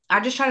I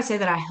just try to say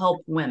that I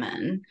help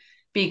women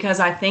because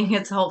I think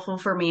it's helpful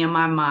for me in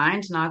my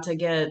mind not to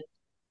get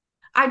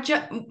I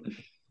just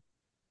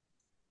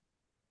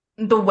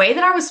the way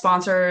that I was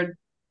sponsored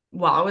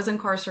while I was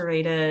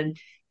incarcerated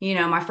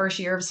my first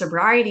year of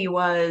sobriety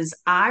was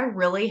I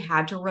really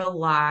had to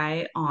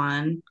rely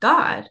on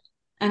God.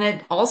 And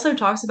it also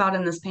talks about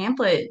in this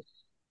pamphlet,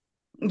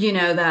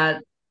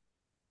 that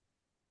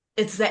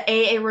it's the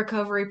AA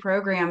recovery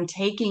program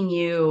taking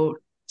you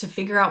to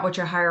figure out what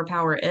your higher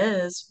power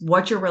is,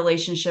 what your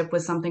relationship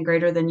with something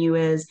greater than you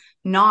is,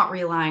 not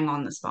relying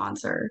on the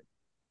sponsor.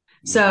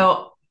 Mhm.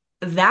 So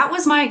that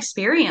was my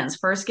experience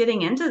first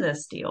getting into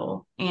this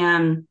deal.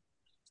 And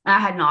I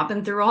had not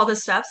been through all the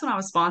steps when I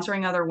was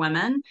sponsoring other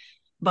women.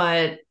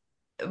 But,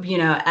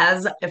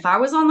 as if I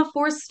was on the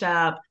fourth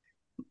step,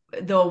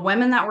 the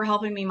women that were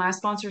helping me, my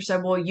sponsor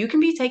said, well, you can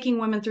be taking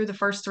women through the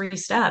first three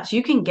steps.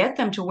 You can get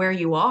them to where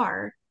you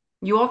are.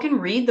 You all can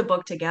read the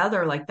book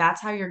together. Like,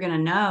 that's how you're going to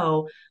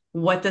know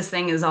what this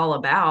thing is all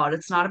about.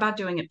 It's not about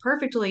doing it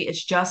perfectly,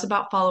 it's just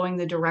about following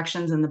the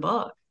directions in the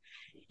book.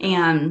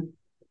 Yeah. And,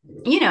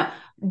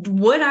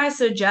 would I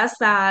suggest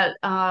that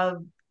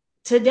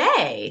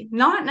today?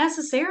 Not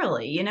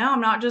necessarily. I'm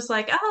not just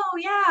like, oh,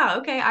 yeah,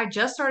 okay, I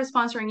just started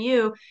sponsoring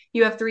you.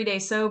 You have 3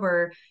 days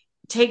sober.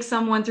 Take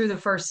someone through the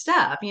first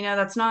step.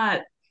 That's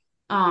not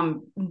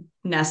um,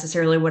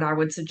 necessarily what I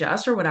would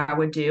suggest or what I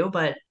would do,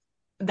 but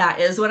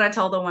that is what I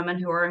tell the women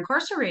who are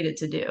incarcerated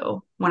to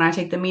do when I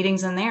take the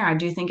meetings in there. I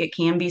do think it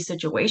can be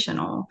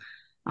situational.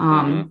 Mm-hmm.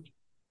 Um,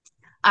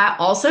 I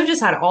also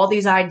just had all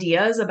these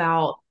ideas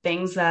about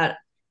things that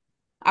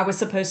I was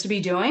supposed to be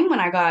doing when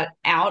I got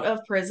out of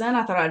prison.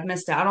 I thought I'd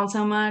missed out on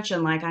so much,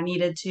 and like I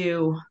needed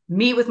to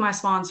meet with my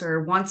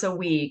sponsor once a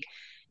week,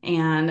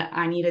 and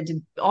I needed to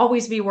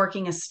always be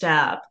working a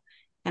step,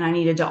 and I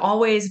needed to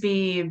always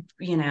be,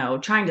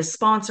 trying to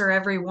sponsor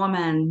every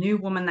new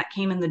woman that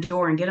came in the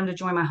door and get them to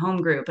join my home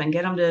group and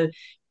get them to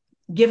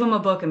give them a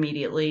book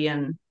immediately.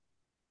 And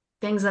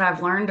things that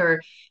I've learned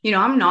are,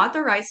 I'm not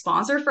the right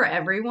sponsor for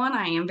everyone.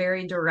 I am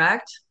very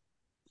direct.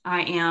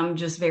 I am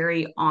just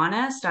very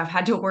honest. I've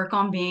had to work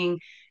on being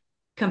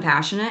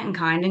compassionate and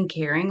kind and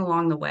caring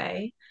along the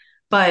way.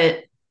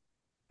 But,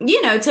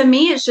 to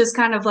me, it's just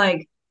kind of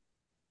like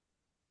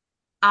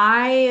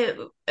I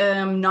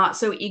am not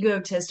so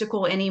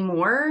egotistical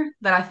anymore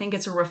that I think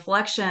it's a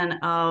reflection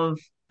of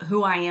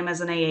who I am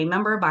as an AA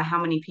member by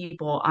how many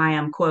people I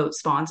am, quote,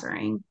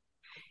 sponsoring.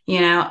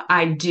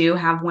 I do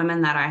have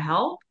women that I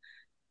help.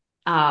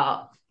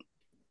 Uh,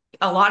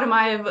 a lot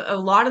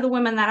of the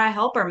women that I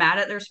help are mad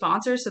at their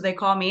sponsors, so they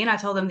call me and I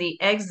tell them the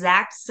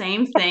exact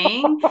same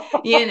thing, and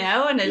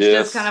it's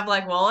just kind Yes. of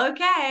like, well,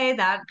 okay,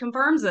 that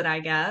confirms it, I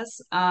guess.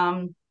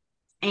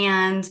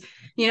 And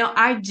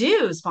I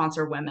do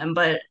sponsor women,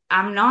 but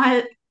I'm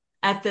not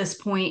at this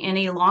point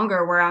any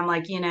longer where I'm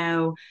like,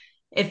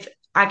 if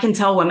I can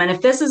tell women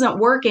if this isn't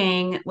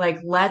working, like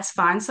let's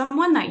find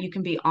someone that you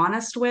can be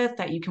honest with,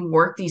 that you can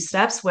work these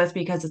steps with,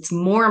 because it's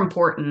more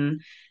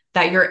important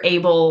that you're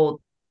able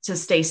to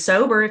stay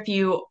sober if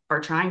you are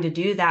trying to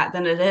do that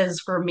than it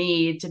is for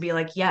me to be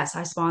like, yes,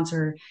 I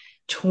sponsor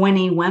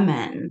 20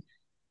 women,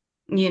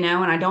 and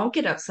I don't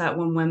get upset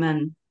when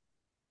women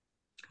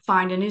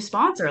find a new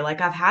sponsor. Like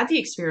I've had the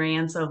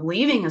experience of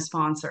leaving a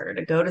sponsor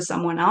to go to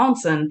someone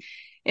else, and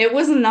it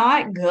was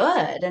not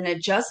good. And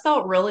it just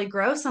felt really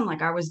gross and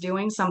like I was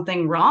doing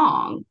something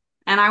wrong.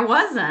 And I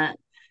wasn't,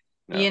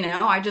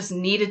 No. I just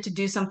needed to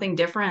do something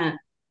different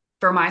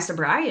for my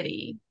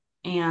sobriety.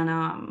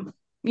 And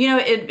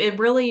it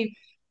really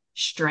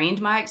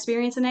strained my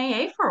experience in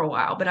AA for a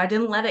while, but I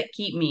didn't let it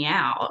keep me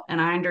out. And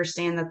I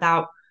understand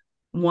that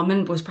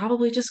woman was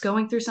probably just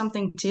going through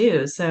something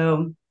too.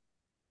 So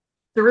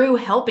through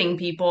helping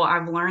people,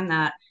 I've learned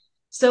that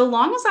so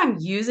long as I'm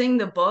using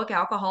the book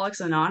Alcoholics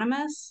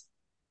Anonymous,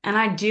 and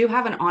I do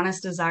have an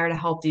honest desire to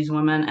help these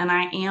women, and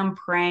I am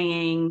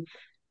praying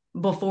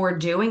before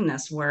doing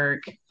this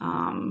work,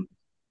 I'm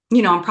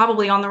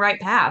probably on the right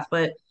path.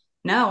 But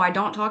no, I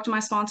don't talk to my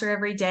sponsor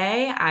every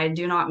day. I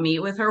do not meet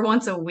with her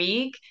once a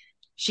week.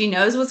 She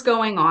knows what's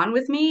going on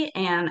with me,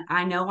 and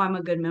I know I'm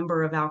a good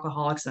member of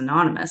Alcoholics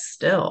Anonymous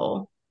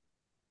still.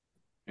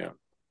 Yeah.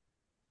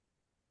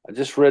 I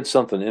just read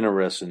something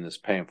interesting in this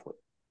pamphlet.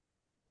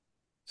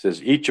 It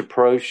says each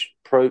approach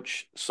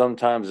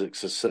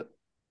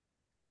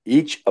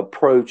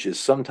is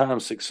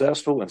sometimes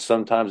successful and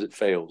sometimes it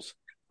fails.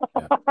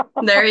 Yeah.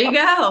 There you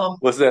go.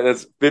 What's that?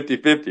 That's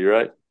 50-50,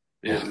 right?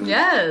 Yeah. I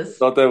Yes.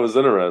 thought that was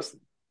interesting.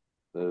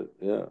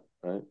 Yeah,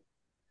 right.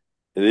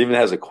 It even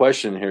has a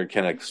question here: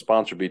 can a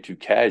sponsor be too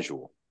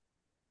casual?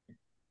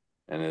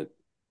 And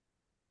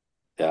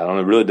yeah, I don't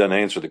know, it really doesn't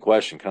answer the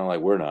question. Kind of like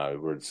we're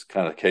not, where it's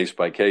kind of case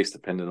by case,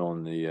 depending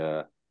on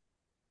the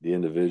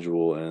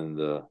individual and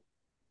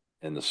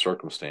the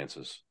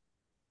circumstances.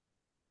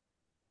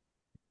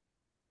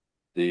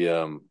 The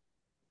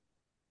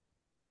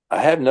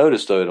I have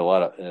noticed though, in a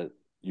lot of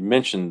you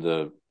mentioned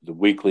the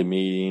weekly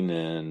meeting,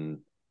 and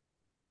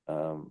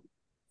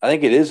I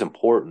think it is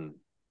important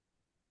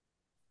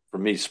for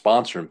me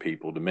sponsoring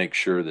people to make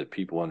sure that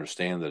people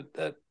understand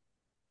that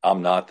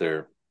I'm not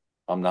their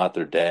I'm not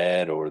their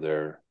dad or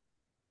their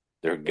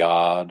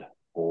God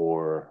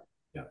or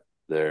Yeah.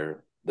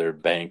 their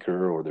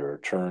banker or their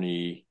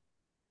attorney.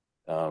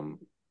 Um,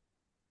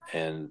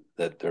 and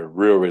that their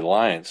real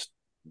reliance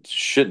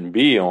shouldn't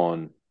be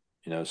on,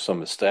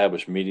 some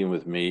established meeting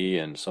with me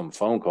and some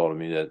phone call to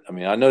me. That, I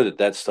mean, I know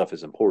that stuff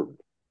is important,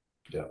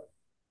 Yeah.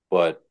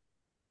 but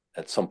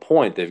at some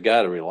point they've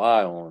got to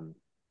rely on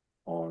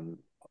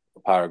a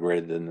higher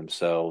greater than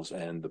themselves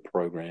and the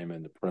program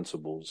and the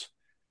principles.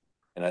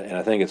 And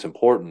I think it's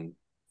important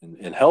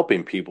in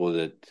helping people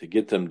to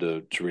get them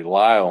to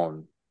rely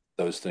on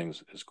those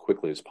things as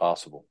quickly as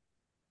possible.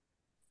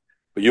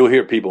 But you'll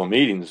hear people in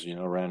meetings,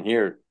 around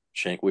here,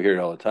 Shank, we hear it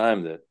all the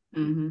time that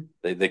Mm-hmm.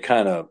 they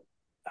kind of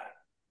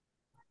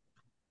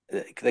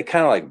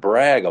like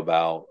brag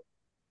about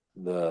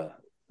the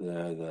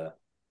the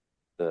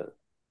the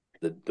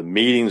the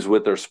meetings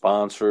with their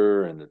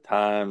sponsor and the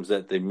times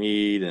that they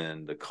meet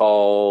and the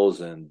calls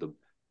and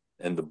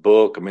the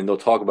book. I mean, they'll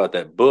talk about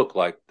that book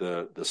like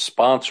the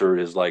sponsor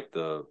is like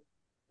the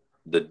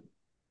the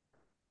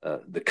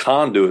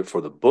conduit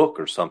for the book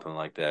or something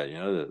like that.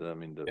 I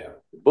mean, Yeah.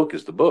 the book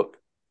is the book.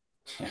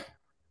 Yeah.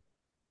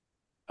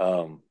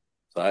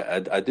 So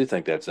I do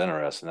think that's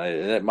interesting.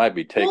 That might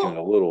be taking it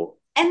Well, a little.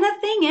 and the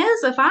thing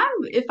is,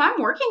 if I'm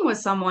working with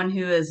someone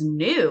who is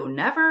new,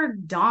 never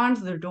donned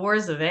the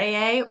doors of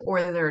AA,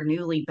 or they're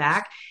newly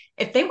back,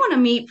 if they want to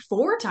meet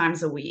 4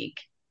 times a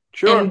week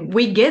Sure. and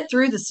we get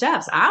through the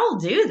steps, I'll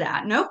do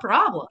that. No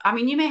problem. I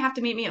mean, you may have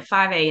to meet me at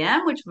 5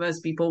 a.m., which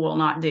most people will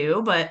not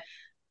do, but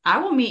I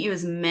will meet you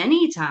as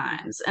many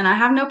times. And I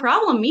have no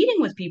problem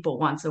meeting with people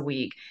once a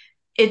week.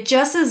 It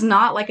just is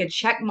not like a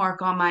check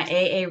mark on my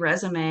AA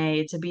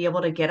resume to be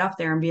able to get up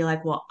there and be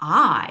like, well,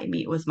 I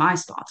meet with my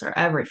sponsor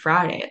every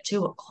Friday at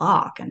 2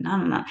 o'clock and no,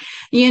 no, no.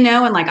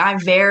 And like I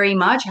very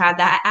much had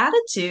that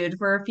attitude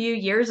for a few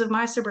years of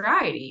my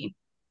sobriety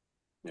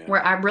Yeah.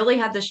 where I really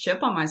had this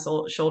chip on my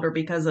shoulder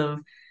because of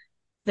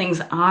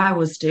things I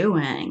was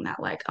doing that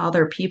like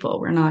other people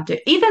were not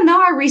doing, even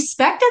though I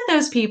respected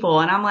those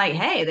people. And I'm like,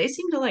 hey, they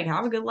seem to like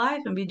have a good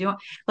life and be doing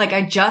like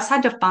I just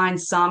had to find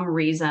some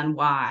reason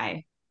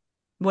why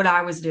what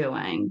I was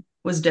doing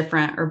was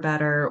different or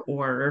better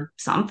or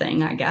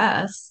something, I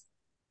guess.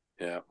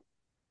 Yeah.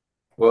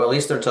 Well, at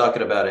least they're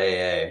talking about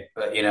AA.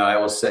 But, I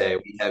will say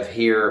we have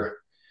here,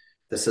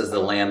 this is the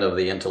land of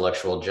the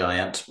intellectual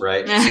giant,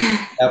 right? So we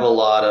have a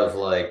lot of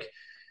like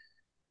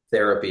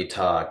therapy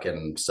talk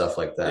and stuff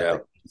like that Yeah. that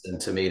comes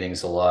into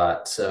meetings a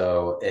lot.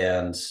 So,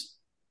 and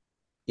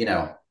you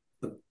know,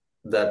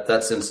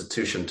 that's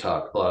institution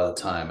talk a lot of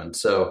the time. And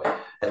so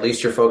at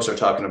least your folks are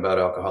talking about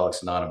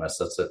Alcoholics Anonymous.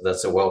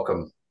 That's a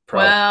welcome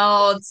problem.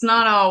 Well, it's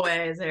not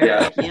always,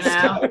 Yeah.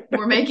 Eric,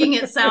 We're making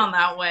it sound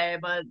that way,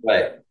 but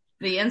Right.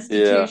 the Yeah.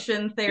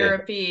 institution Yeah.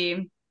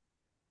 therapy,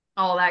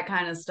 all that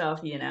kind of stuff,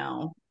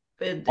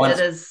 it Once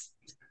is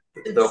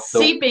it's the the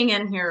seeping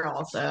in here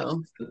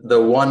also.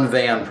 the one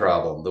van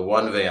problem,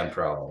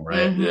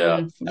 right?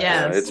 Yeah. That's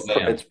Yeah. Yes.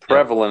 van. It's Yep.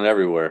 prevalent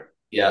everywhere.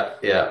 Yeah,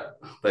 yeah.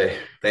 They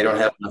don't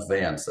have enough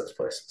vans, those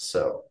places.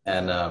 So,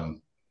 and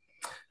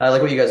I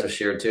like what you guys have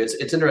shared too.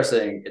 It's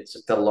interesting. It's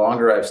the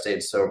longer I've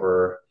stayed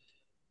sober,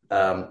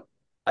 um,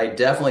 I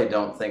definitely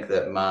don't think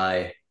that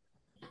my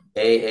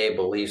AA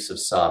beliefs have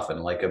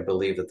softened. Like I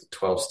believe that the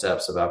 12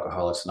 steps of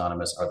Alcoholics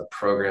Anonymous are the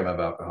program of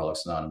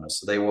Alcoholics Anonymous.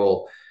 So they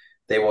will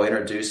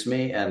introduce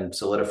me and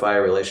solidify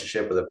a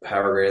relationship with a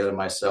power greater than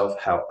myself,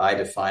 how I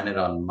define it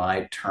on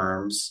my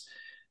terms.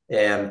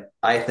 And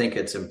I think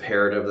it's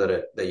imperative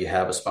that you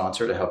have a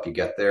sponsor to help you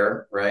get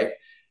there, right?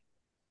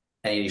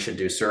 And you should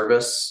do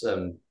service,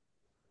 and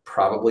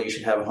probably you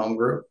should have a home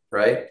group,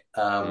 right?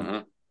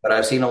 Hmm. But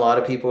I've seen a lot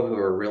of people who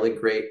are really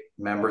great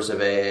members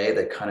of AA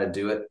that kind of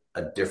do it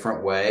a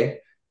different way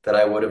that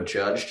I would have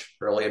judged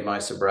early in my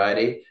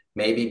sobriety,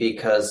 maybe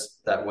because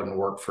that wouldn't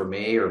work for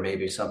me or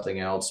maybe something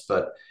else.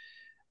 But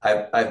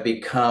I've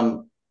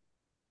become,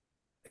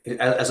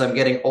 as I'm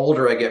getting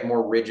older, I get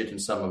more rigid in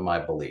some of my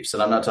beliefs.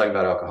 And I'm not talking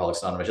about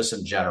Alcoholics Anonymous, just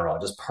in general,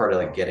 just part of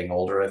like getting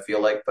older, I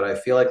feel like. But I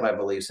feel like my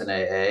beliefs in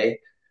AA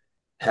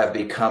have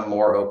become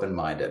more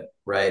open-minded,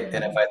 right?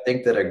 And if Mhm. I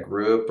think that a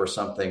group or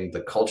something,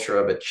 the culture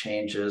of it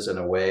changes in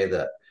a way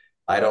that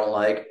I don't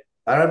like,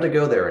 I don't have to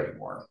go there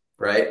anymore,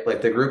 right?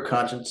 Like the group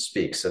conscience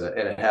speaks, and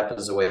it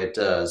happens the way it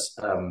does.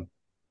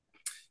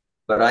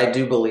 But I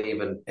do believe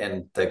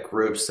in the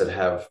groups that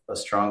have a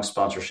strong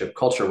sponsorship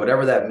culture,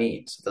 whatever that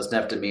means. It doesn't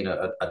have to mean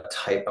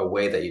a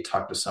way that you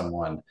talk to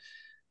someone.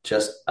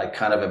 Just I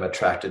kind of am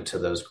attracted to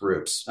those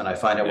groups, and I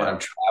find it when Yeah. I'm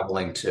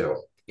traveling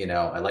too.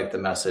 I like the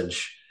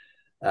message.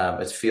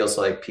 It feels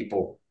like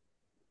people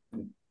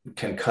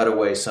can cut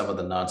away some of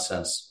the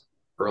nonsense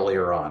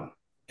earlier on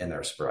in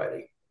their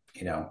sobriety.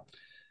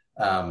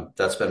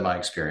 That's been my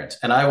experience.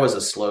 And I was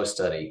a slow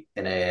study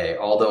in AA,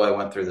 although I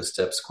went through the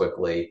steps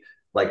quickly.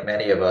 Like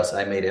many of us,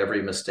 I made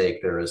every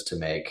mistake there is to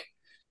make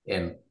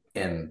in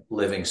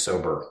living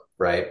sober,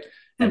 right?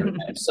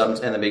 And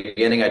some in the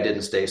beginning, I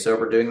didn't stay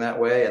sober doing that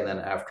way, and then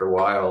after a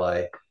while,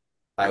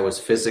 I was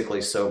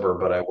physically sober,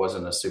 but I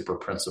wasn't a super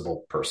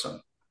principled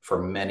person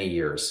for many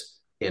years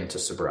into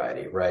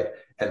sobriety, right?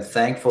 And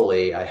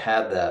thankfully, I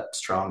had that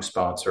strong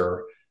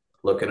sponsor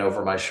looking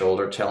over my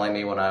shoulder, telling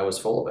me when I was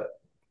full of it,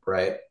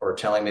 right? Or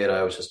telling me that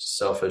I was just a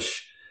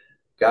selfish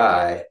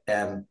guy.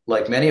 And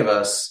like many of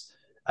us,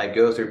 I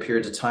go through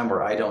periods of time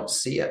where I don't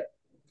see it.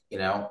 I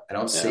don't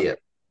Yeah. see it.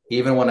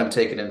 Even when I'm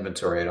taking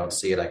inventory, I don't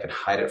see it. I can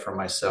hide it from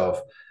myself.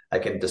 I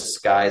can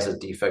disguise a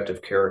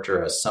defective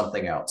character as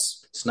something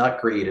else. It's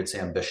not greed, it's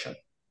ambition,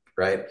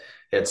 right?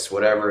 It's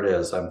whatever it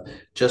is. I'm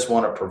just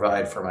want to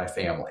provide for my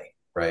family,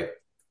 right?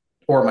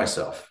 Or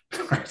myself.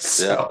 Right?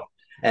 Yeah.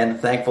 And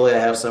thankfully I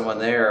have someone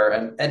there.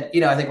 And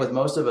I think with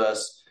most of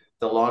us,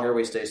 the longer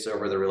we stay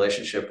sober, the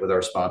relationship with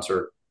our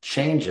sponsor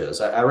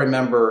changes. I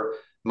remember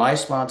my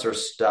sponsor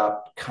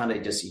stopped kind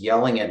of just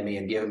yelling at me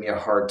and giving me a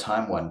hard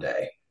time one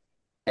day.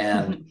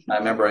 And I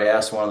remember I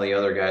asked one of the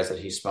other guys that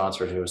he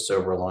sponsored who was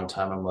sober a long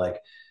time. I'm like,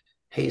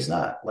 hey, he's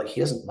not like, he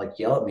doesn't like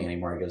yell at me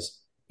anymore. He goes,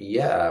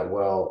 yeah,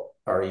 well,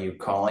 are you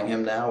calling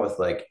him now with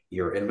like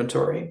your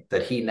inventory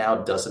that he now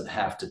doesn't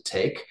have to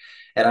take?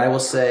 And I will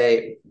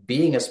say,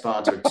 being a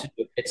sponsor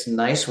too, it's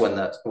nice when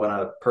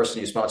a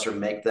person you sponsor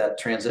make that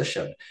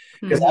transition,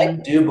 because I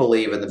Mm-hmm. do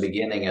believe in the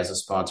beginning as a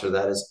sponsor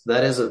that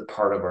is a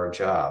part of our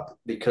job,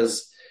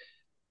 because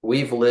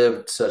we've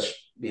lived such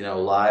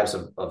lives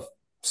of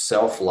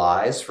self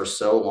lies for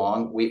so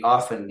long. We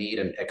often need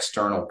an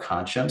external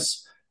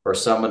conscience or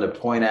someone to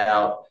point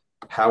out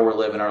how we're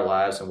living our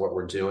lives and what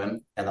we're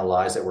doing and the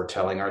lies that we're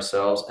telling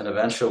ourselves. And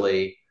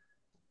eventually,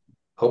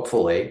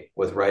 hopefully,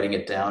 with writing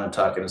it down and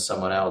talking to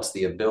someone else,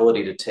 the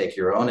ability to take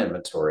your own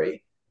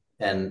inventory,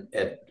 and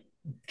it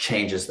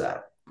changes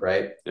that.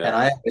 Right. Yeah. And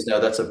I always know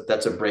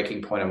that's a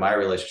breaking point in my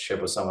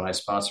relationship with someone I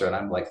sponsor. And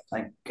I'm like,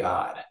 thank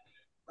God.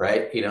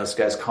 Right. This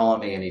guy's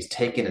calling me and he's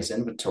taking his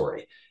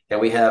inventory.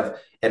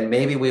 And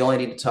maybe we only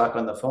need to talk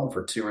on the phone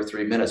for 2 or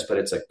 3 minutes, but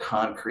it's a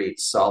concrete,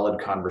 solid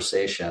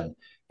conversation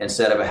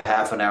instead of a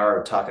half an hour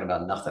of talking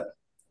about nothing.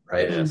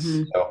 Right. Yes.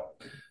 Mm-hmm. So,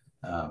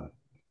 um,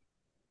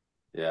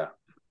 Yeah.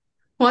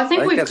 Well, I I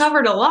think think we've that's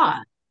covered a lot.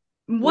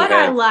 we What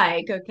I have.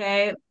 like,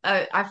 okay,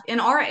 in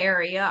our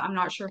area, I'm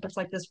not sure if it's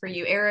like this for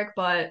you, Eric,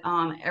 but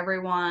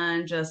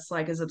everyone just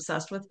like is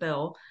obsessed with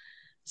Bill.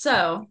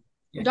 So,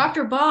 yeah.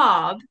 Dr.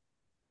 Bob,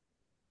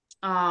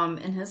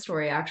 in his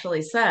story,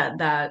 actually said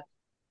that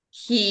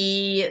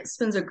he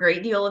spends a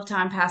great deal of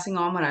time passing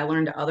on what I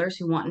learned to others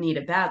who want and need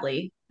it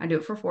badly. I do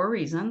it for 4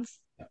 reasons.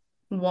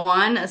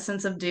 One, a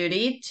sense of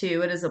duty.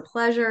 Two, it is a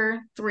pleasure.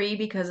 Three,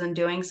 because in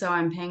doing so,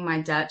 I'm paying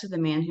my debt to the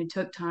man who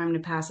took time to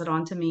pass it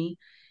on to me.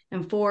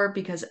 And four,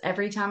 because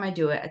every time I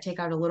do it, I take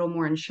out a little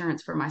more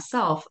insurance for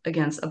myself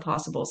against a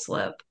possible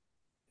slip.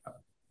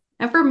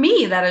 And for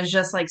me, that is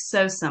just like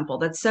so simple.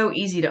 That's so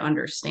easy to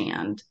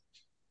understand.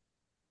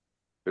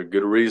 They're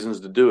good reasons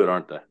to do it,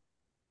 aren't they?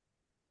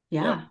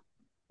 Yep. Yeah,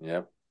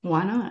 Yep.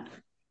 why not?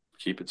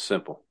 Keep it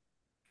simple.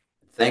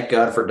 Thank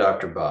God for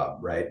Dr.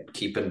 Bob, right?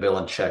 Keeping Bill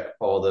in check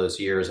all those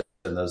years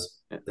and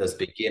those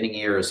beginning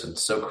years, and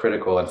so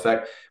critical. In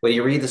fact, when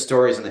you read the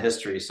stories in the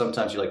history,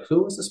 sometimes you're like,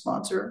 who was the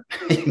sponsor?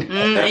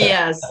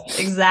 Yes, That's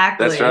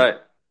exactly. right.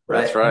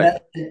 That's Right.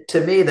 right.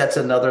 To me, that's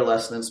another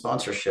lesson in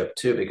sponsorship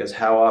too, because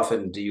how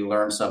often do you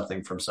learn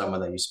something from someone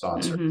that you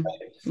sponsor? Right?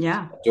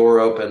 Yeah, A door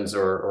opens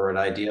or an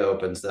idea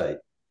opens that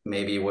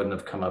maybe you wouldn't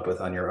have come up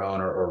with on your own,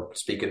 or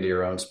speaking to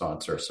your own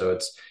sponsor. So Yeah.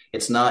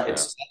 it's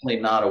definitely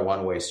not a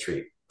one-way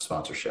street,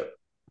 sponsorship.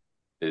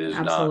 It is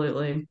not.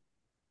 absolutely.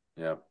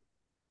 Yeah.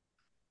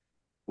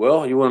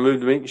 Well, you want to move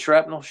to meat and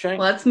shrapnel, Shank?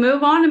 Let's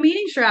move on to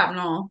meeting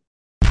shrapnel.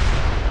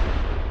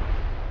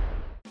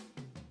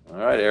 All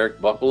right,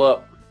 Eric, buckle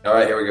up. All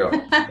right, here we go.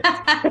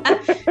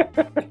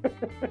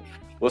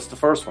 What's the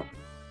first one?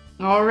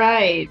 All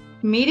right.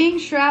 Meeting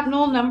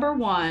shrapnel number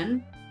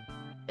one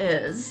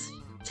is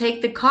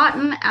take the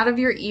cotton out of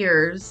your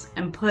ears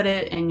and put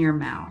it in your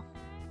mouth.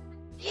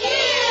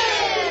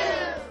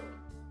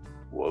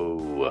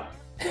 Whoa.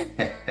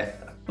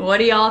 What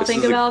do y'all This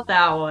think is a- about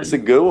that one? It's a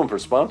good one for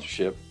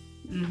sponsorship.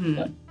 Hmm.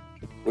 What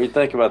do you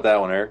think about that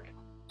one, Eric?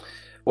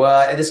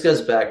 Well, this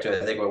goes back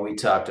to, I think, what we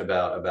talked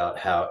about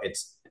how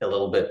it's a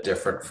little bit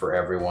different for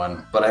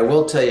everyone. But I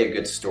will tell you a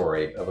good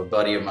story of a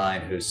buddy of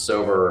mine who's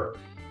sober.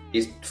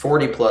 He's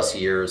 40 plus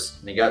years,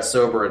 and he got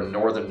sober in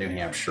northern New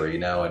Hampshire,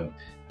 and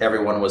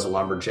everyone was a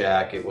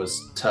lumberjack. It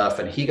was tough.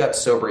 And he got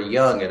sober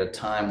young at a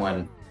time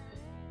when,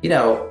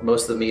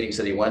 most of the meetings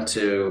that he went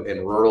to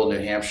in rural New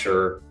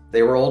Hampshire,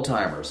 they were old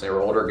timers, they were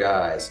older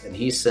guys. And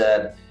he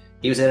said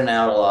he was in and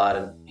out a lot.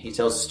 And he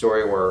tells a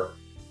story where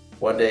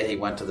one day he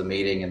went to the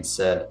meeting and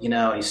said,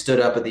 he stood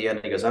up at the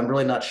end. He goes, I'm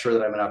really not sure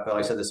that I'm an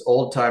alcoholic. He said this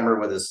old timer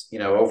with his,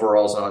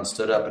 overalls on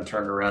stood up and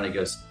turned around. He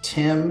goes,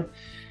 Tim,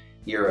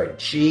 you're a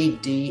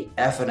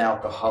GDF an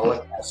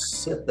alcoholic. Now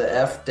sit the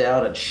F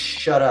down and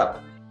shut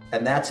up.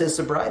 And that's his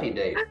sobriety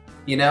date.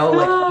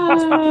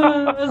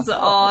 That's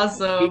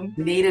awesome.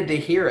 He needed to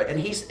hear it. And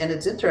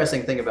it's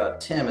interesting thing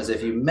about Tim is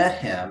if you met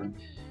him,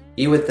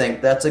 you would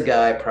think that's a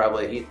guy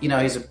probably,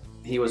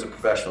 he was a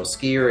professional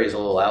skier. He's a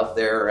little out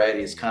there, right?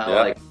 He's kind of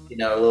like, a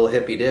little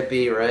hippy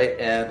dippy,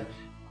 right?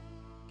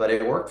 But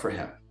it worked for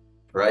him,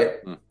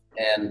 right? Mm.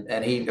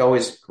 And he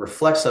always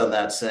reflects on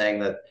that, saying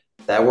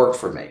that worked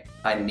for me.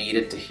 I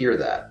needed to hear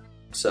that.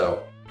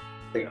 So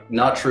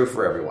not true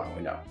for everyone,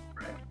 we know,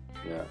 right?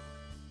 Yeah.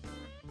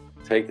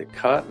 take the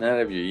cotton out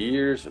of your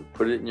ears and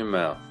put it in your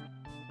mouth.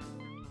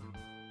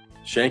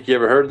 Shank, you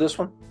ever heard this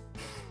one?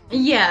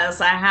 Yes,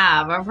 I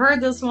have. I've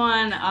heard this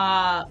one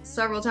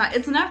several times.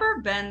 It's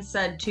never been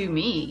said to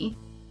me,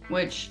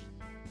 which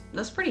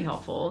that's pretty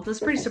helpful. That's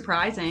pretty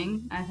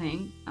surprising, I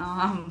think.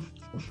 I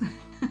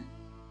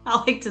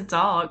like to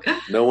talk.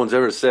 No one's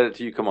ever said it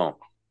to you? Come on.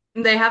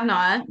 They have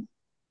not.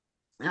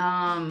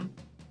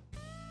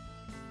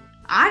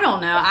 I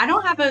don't know. I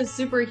don't have a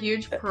super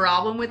huge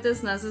problem with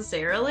this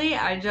necessarily.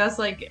 I just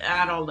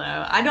I don't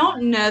know. I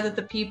don't know that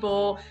the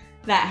people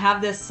that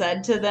have this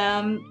said to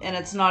them and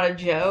it's not a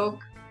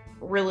joke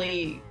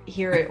really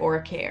hear it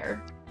or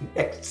care.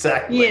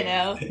 Exactly. You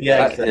know?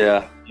 Yeah. Exactly.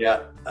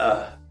 Yeah.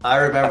 I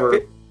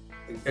remember.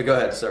 Go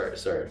ahead.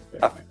 Sorry.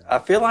 I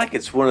feel like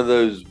it's one of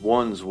those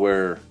ones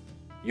where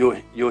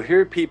you'll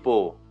hear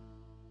people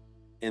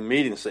in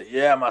meetings say,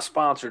 "Yeah, my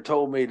sponsor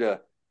told me to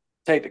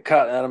take the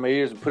cotton out of my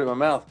ears and put it in my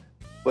mouth,"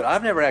 but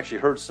I've never actually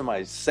heard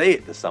somebody say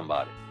it to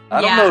somebody.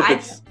 I don't know if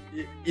it's,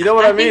 you know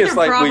what I mean? Think it's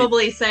they're like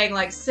probably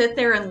saying sit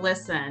there and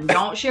listen.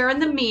 Don't share in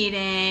the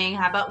meeting.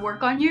 How about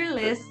work on your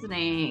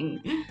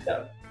listening?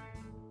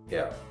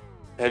 Yeah.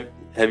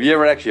 Have you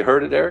ever actually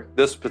heard it, Eric?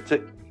 This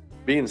particular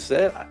being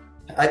said?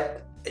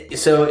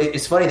 So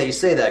it's funny that you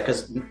say that,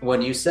 because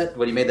when you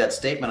made that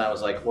statement, I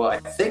was like, well, I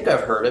think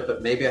I've heard it,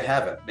 but maybe I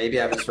haven't.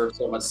 Maybe I've just heard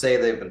someone say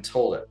they've been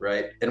told it,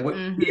 right? And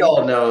we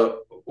all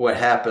know what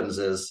happens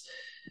is,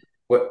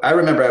 I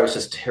remember I was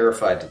just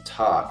terrified to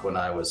talk when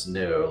I was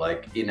new.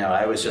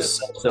 I was just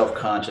so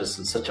self-conscious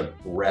and such a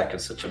wreck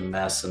and such a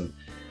mess. And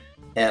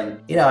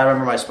I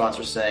remember my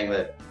sponsor saying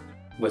that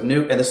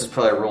and this is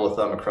probably a rule of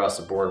thumb across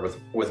the board,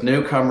 with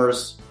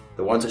newcomers,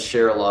 the ones that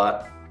share a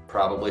lot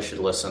probably should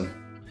listen.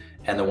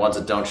 And the ones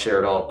that don't share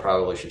at all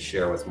probably should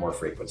share with more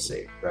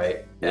frequency,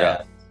 right?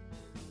 Yeah.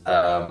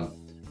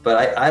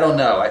 But I don't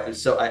know.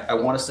 I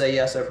want to say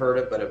yes, I've heard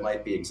it, but it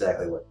might be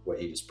exactly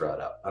what you just brought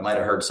up. I might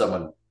have heard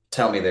someone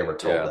tell me they were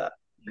told that.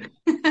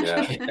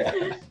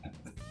 Yeah.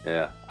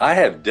 Yeah. I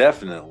have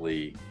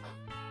definitely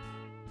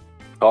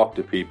talked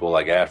to people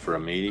after a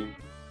meeting.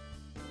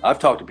 I've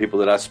talked to people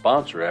that I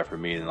sponsor after a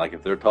meeting,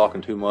 if they're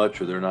talking too much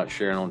or they're not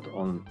sharing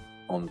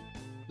on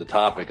the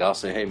topic, I'll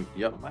say, hey,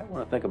 you might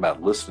want to think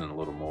about listening a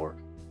little more,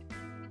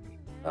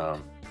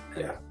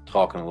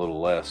 talking a little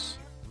less.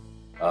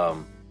 But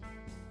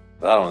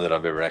I don't know that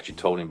I've ever actually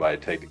told anybody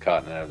to take the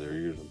cotton out of their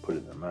ears and put it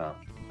in their mouth.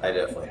 I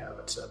definitely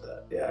haven't said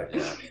that.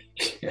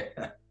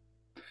 Yeah.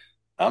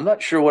 I'm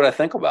not sure what I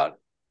think about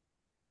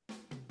it.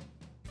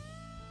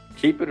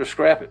 Keep it or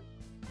scrap it.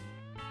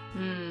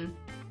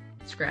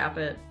 Scrap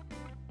it.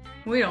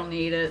 We don't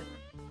need it.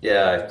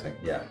 Yeah, I think,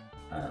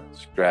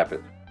 scrap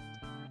it.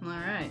 All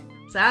right.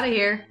 It's out of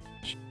here.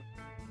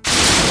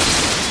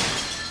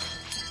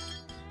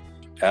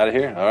 Out of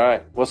here? All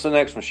right. What's the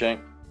next one,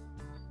 Shank?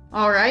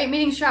 All right.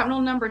 Meeting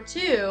shrapnel number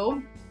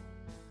 2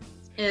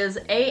 is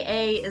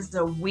AA is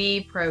the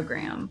we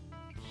program.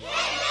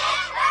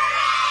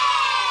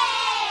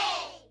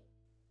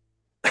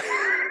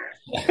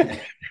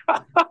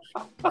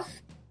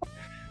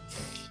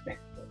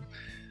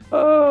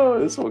 Oh,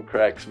 this one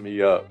cracks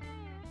me up.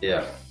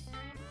 Yeah.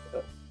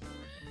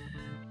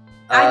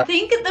 I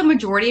think the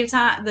majority of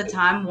the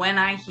time when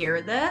I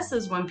hear this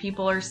is when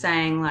people are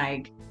saying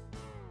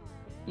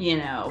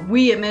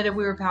we admitted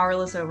we were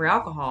powerless over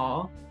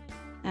alcohol.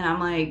 And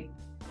I'm like,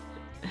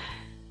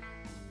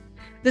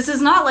 this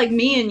is not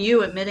me and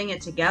you admitting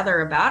it together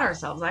about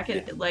ourselves. I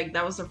could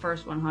that was the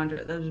first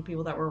 100. Those are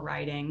people that were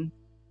writing.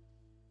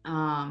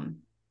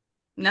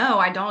 No,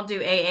 I don't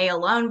do AA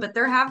alone, but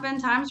there have been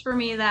times for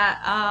me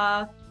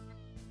that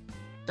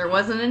there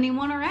wasn't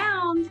anyone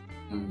around.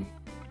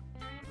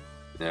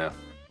 Yeah.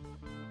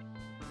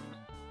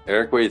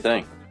 Eric, what do you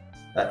think?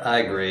 I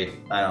agree.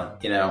 I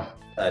don't,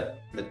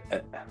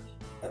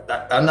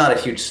 I'm not a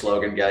huge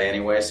slogan guy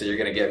anyway, so you're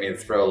going to get me to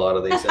throw a lot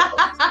of these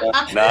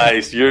out.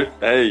 Nice. You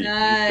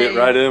fit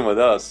right in with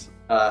us.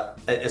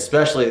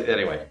 Especially,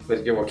 anyway,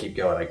 but we'll keep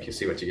going. I can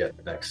see what you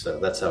get next. So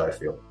that's how I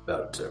feel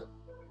about it too.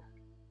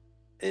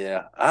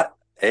 Yeah. AA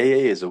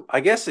is, I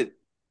guess it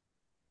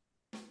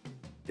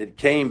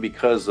came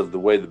because of the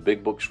way the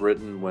big book's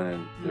written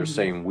when they're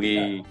saying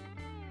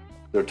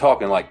they're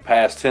talking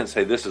past tense.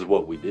 Hey, this is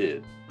what we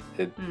did.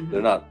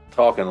 They're not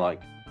talking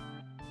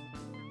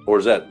or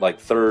is that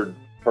third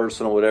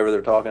person or whatever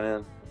they're talking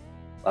in?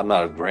 I'm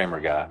not a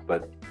grammar guy,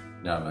 but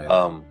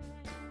no.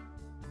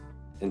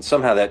 And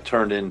somehow that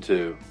turned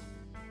into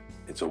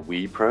it's a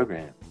we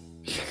program.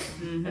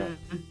 Yeah.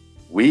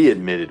 We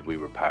admitted we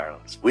were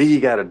powerless. We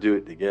got to do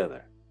it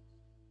together.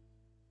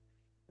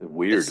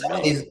 Weird to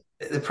me.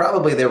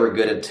 Probably there were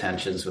good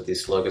intentions with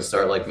these slogans.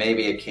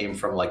 Maybe it came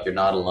from you're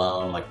not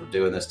alone, we're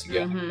doing this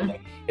together.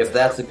 If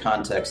that's the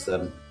context,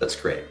 then that's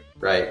great,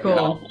 right?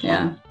 Cool.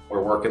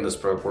 We're working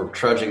this we're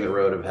trudging the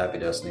road of happy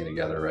destiny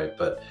together, right?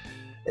 But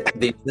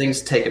these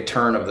things take a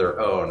turn of their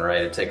own,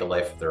 right? And take a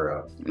life of their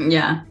own.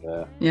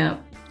 Yeah.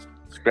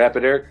 Scrap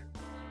it, Eric.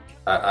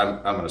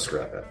 I'm going to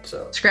scrap it.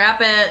 So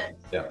scrap it.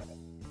 Yeah.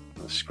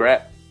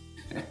 Scrap.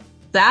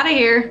 It's out of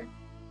here.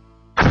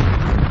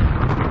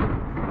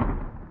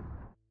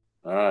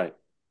 right.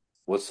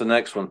 What's the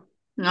next one?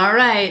 All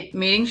right,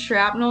 meeting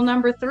shrapnel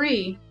number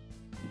 3.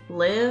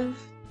 Live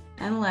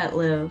and let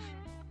live.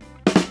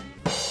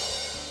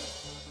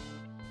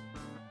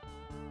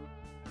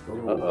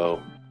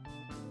 Uh-oh.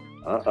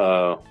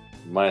 Uh-oh.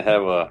 Might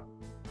have a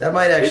That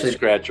might itch actually,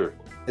 scratcher.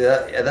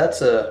 yeah,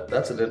 that's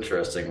an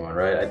interesting one,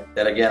 right?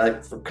 And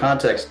again, for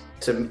context,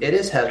 it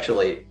has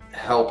actually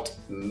helped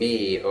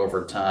me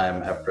over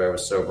time after I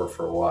was sober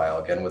for a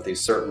while. Again, with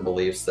these certain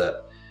beliefs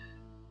that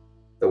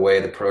the way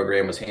the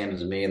program was handed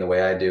to me and the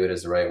way I do it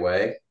is the right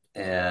way,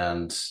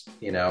 and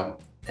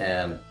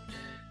and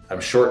I'm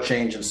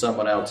shortchanging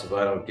someone else if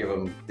I don't give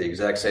them the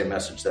exact same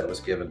message that was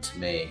given to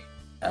me.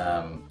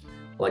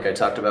 Like I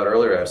talked about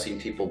earlier, I've seen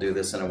people do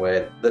this in a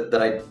way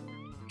that I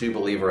do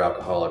believe are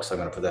alcoholics. So I'm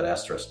going to put that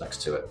asterisk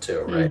next to it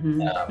too, right?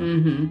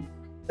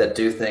 That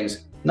do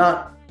things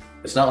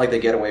it's not like they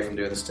get away from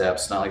doing the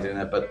steps, it's not like doing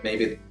that, but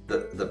maybe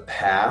the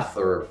path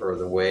or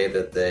the way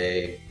that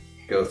they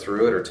go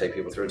through it or take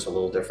people through it's a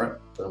little different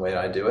than the way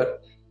I do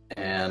it.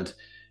 And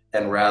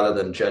rather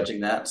than judging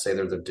that and say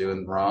that they're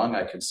doing wrong,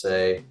 I could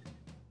say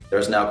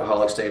there's an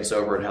alcoholic staying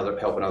sober and how they're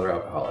helping other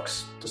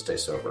alcoholics to stay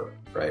sober,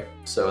 right?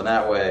 So in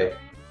that way,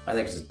 I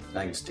think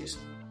it's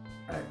decent,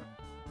 right?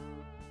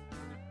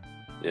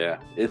 Yeah,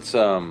 it's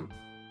a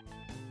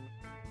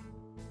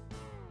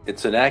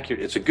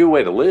good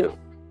way to live.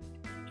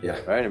 Yeah.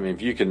 Right. I mean,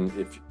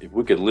 if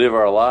we could live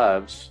our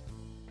lives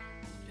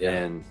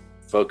and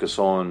focus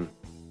on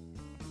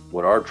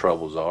what our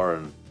troubles are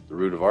and the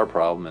root of our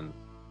problem and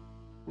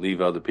leave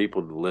other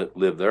people to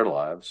live their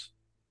lives,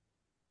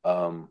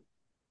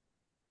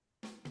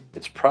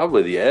 it's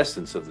probably the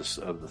essence of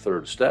the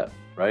third step,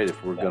 right?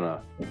 If we're going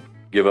to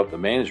give up the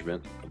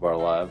management of our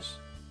lives,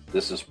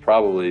 this is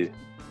probably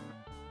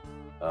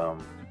a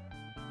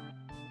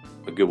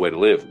good way to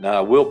live. Now,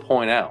 I will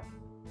point out,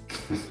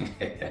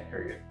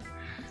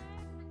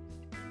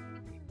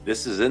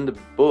 this is in the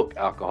book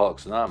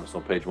Alcoholics Anonymous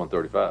on page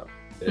 135.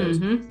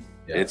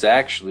 It's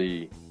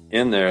actually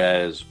in there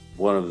as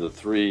one of the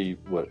 3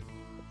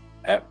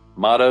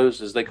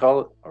 mottos, as they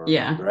call it, or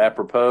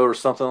apropos or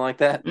something like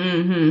that.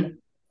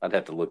 I'd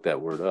have to look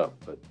that word up,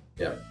 but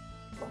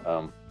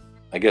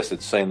I guess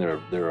it's saying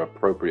they're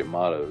appropriate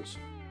mottos.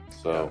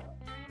 So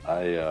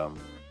I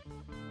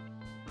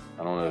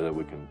don't know that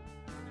we can.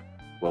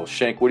 Well,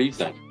 Shank, what do you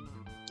think?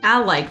 I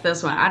like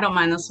this one. I don't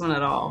mind this one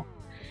at all.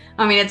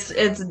 I mean,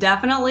 it's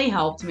definitely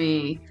helped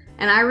me.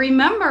 And I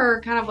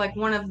remember kind of like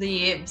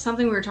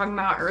something we were talking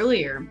about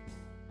earlier,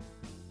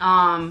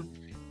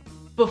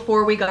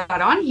 before we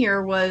got on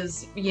here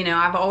was,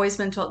 I've always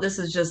been told, this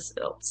is just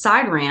a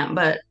side rant,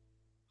 but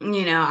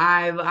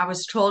I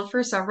was told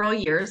for several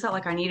years that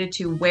like I needed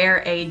to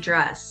wear a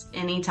dress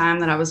anytime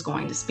that I was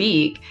going to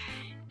speak.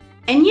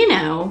 And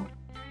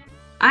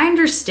I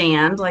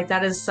understand like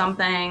that is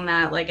something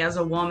that like as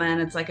a woman,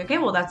 it's like, okay,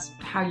 well, that's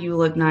how you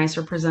look nice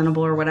or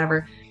presentable or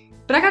whatever.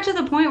 But I got to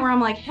the point where I'm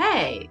like,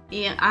 hey,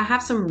 I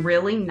have some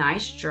really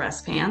nice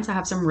dress pants. I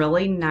have some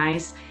really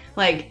nice,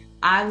 like,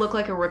 I look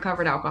like a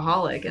recovered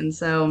alcoholic. And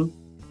so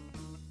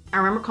I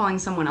remember calling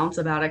someone else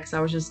about it because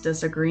I was just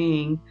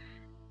disagreeing.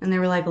 And they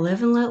were like,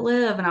 live and let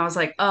live. And I was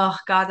like, oh,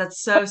 God,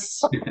 that's so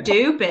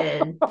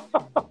stupid.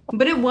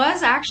 But it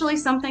was actually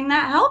something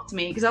that helped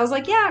me because I was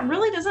like, yeah, it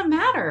really doesn't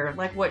matter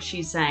like what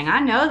she's saying. I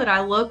know that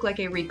I look like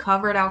a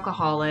recovered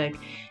alcoholic.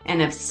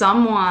 And if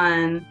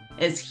someone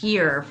is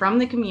here from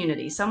the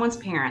community, someone's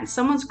parents,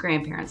 someone's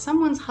grandparents,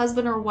 someone's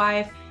husband or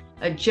wife,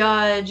 a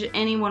judge,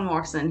 anyone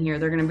walks in here,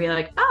 they're going to be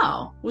like,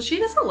 oh, well, she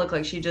doesn't look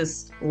like she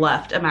just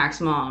left a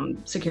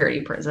maximum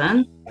security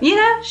prison.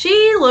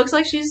 She looks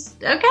like she's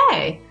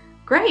okay.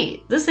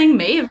 Great. This thing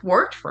may have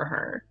worked for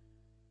her.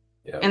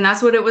 Yeah. And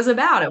that's what it was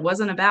about. It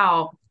wasn't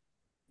about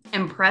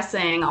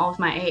impressing all of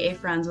my AA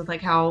friends with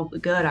like how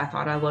good I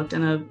thought I looked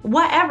in a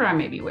whatever I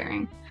may be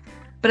wearing.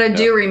 But I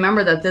do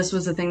remember that this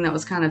was the thing that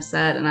was kind of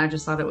said, and I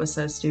just thought it was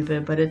so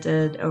stupid, but it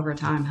did over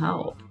time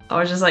help. I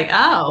was just like,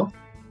 oh,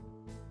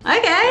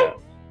 okay.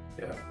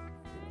 Yeah.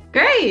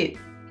 Great.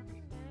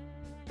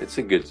 It's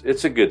a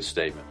good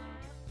statement.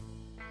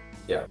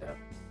 Yeah.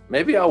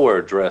 Maybe I'll wear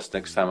a dress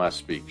next time I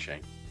speak, Shane.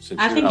 Since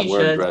you're not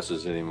wearing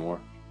dresses anymore.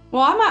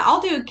 Well,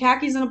 I'll do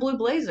khakis and a blue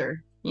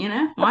blazer.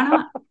 Why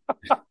not?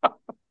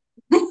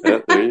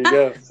 There you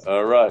go.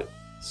 All right.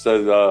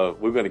 So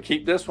we're going to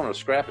keep this one or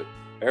scrap it?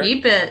 Erich?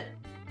 Keep it.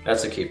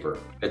 That's a keeper.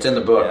 It's in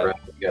the book,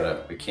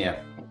 right? We can't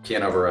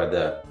override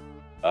that.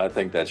 I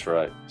think that's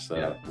right.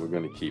 So we're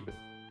going to keep it.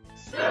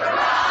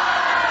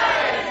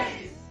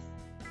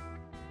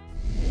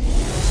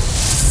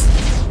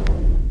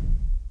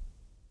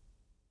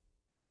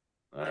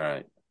 All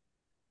right.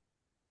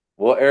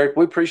 Well, Erich,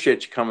 we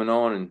appreciate you coming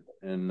on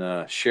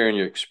and sharing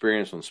your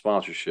experience on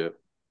sponsorship.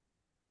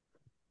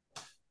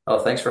 Oh,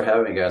 thanks for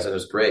having me, guys. It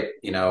was great.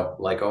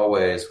 Like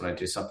always, when I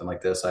do something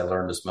like this, I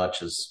learned as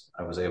much as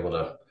I was able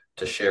to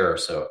share.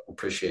 So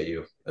appreciate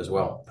you as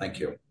well. Thank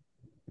you.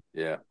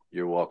 Yeah,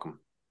 you're welcome.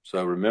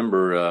 So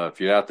remember, if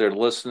you're out there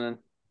listening,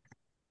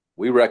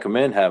 we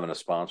recommend having a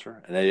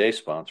sponsor, an AA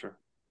sponsor.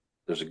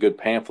 there's a good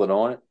pamphlet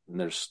on it, and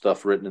there's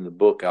stuff written in the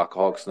book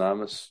Alcoholics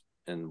Anonymous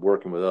and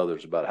working with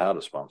others about how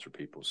to sponsor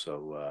people.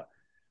 So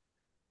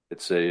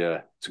it's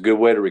a good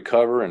way to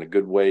recover and a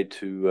good way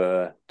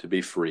to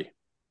be free.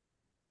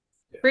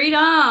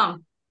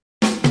 Freedom.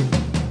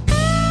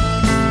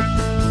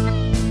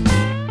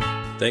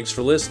 Thanks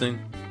for listening.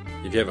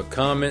 If you have a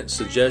comment,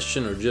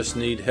 suggestion, or just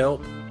need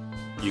help,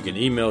 you can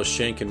email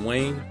Shank and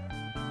Wayne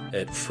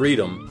at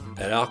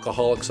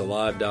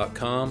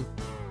freedom@alcoholicsalive.com.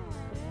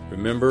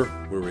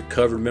 Remember, we're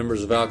recovered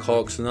members of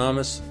Alcoholics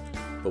Anonymous,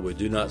 but we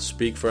do not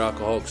speak for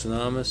Alcoholics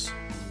Anonymous,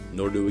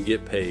 nor do we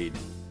get paid.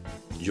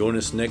 Join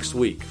us next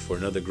week for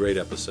another great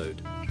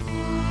episode.